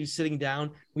appreciate you sitting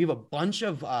down. We have a bunch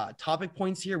of topic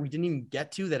points here we didn't even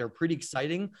get to that are pretty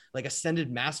exciting, like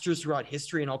ascended masters throughout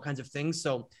history and all kinds of things.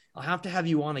 So I'll have to have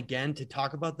you on again to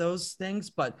talk about those things.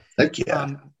 But Heck yeah.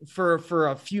 For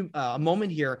a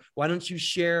moment here, why don't you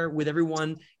share with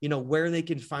everyone, where they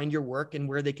can find your work and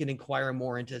where they can inquire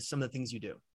more into some of the things you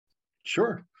do?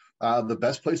 Sure. The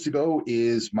best place to go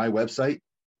is my website,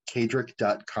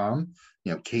 Kaedrich.com,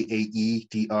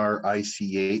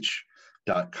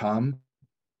 Kaedrich.com.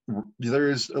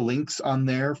 There's links on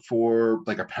there for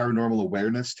like a paranormal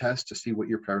awareness test to see what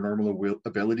your paranormal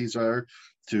abilities are,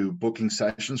 to booking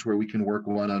sessions where we can work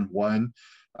one-on-one.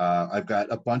 I've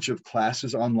got a bunch of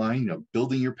classes online,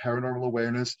 building your paranormal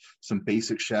awareness, some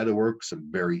basic shadow work,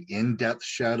 some very in-depth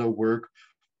shadow work,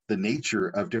 the nature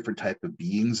of different type of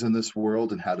beings in this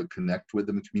world and how to connect with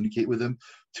them and communicate with them,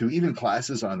 to even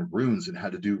classes on runes and how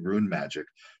to do rune magic.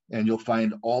 And you'll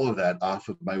find all of that off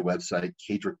of my website,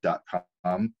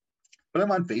 Kaedrich.com. But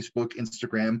I'm on Facebook,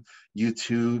 Instagram,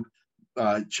 YouTube.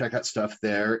 Check out stuff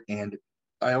there. And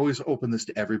I always open this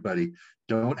to everybody.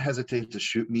 Don't hesitate to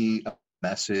shoot me a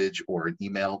message or an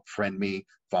email, friend me,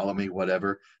 follow me,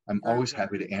 whatever. I'm always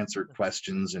happy to answer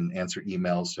questions and answer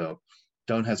emails. So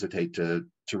don't hesitate to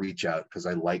reach out, because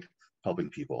I like helping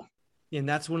people. And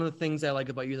that's one of the things I like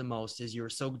about you the most, is you're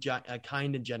so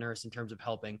kind and generous in terms of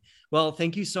helping. Well,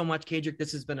 thank you so much, Kaedrich.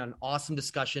 This has been an awesome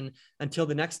discussion. Until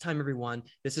the next time, everyone,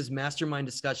 this is Mastermind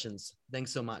Discussions.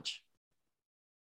 Thanks so much.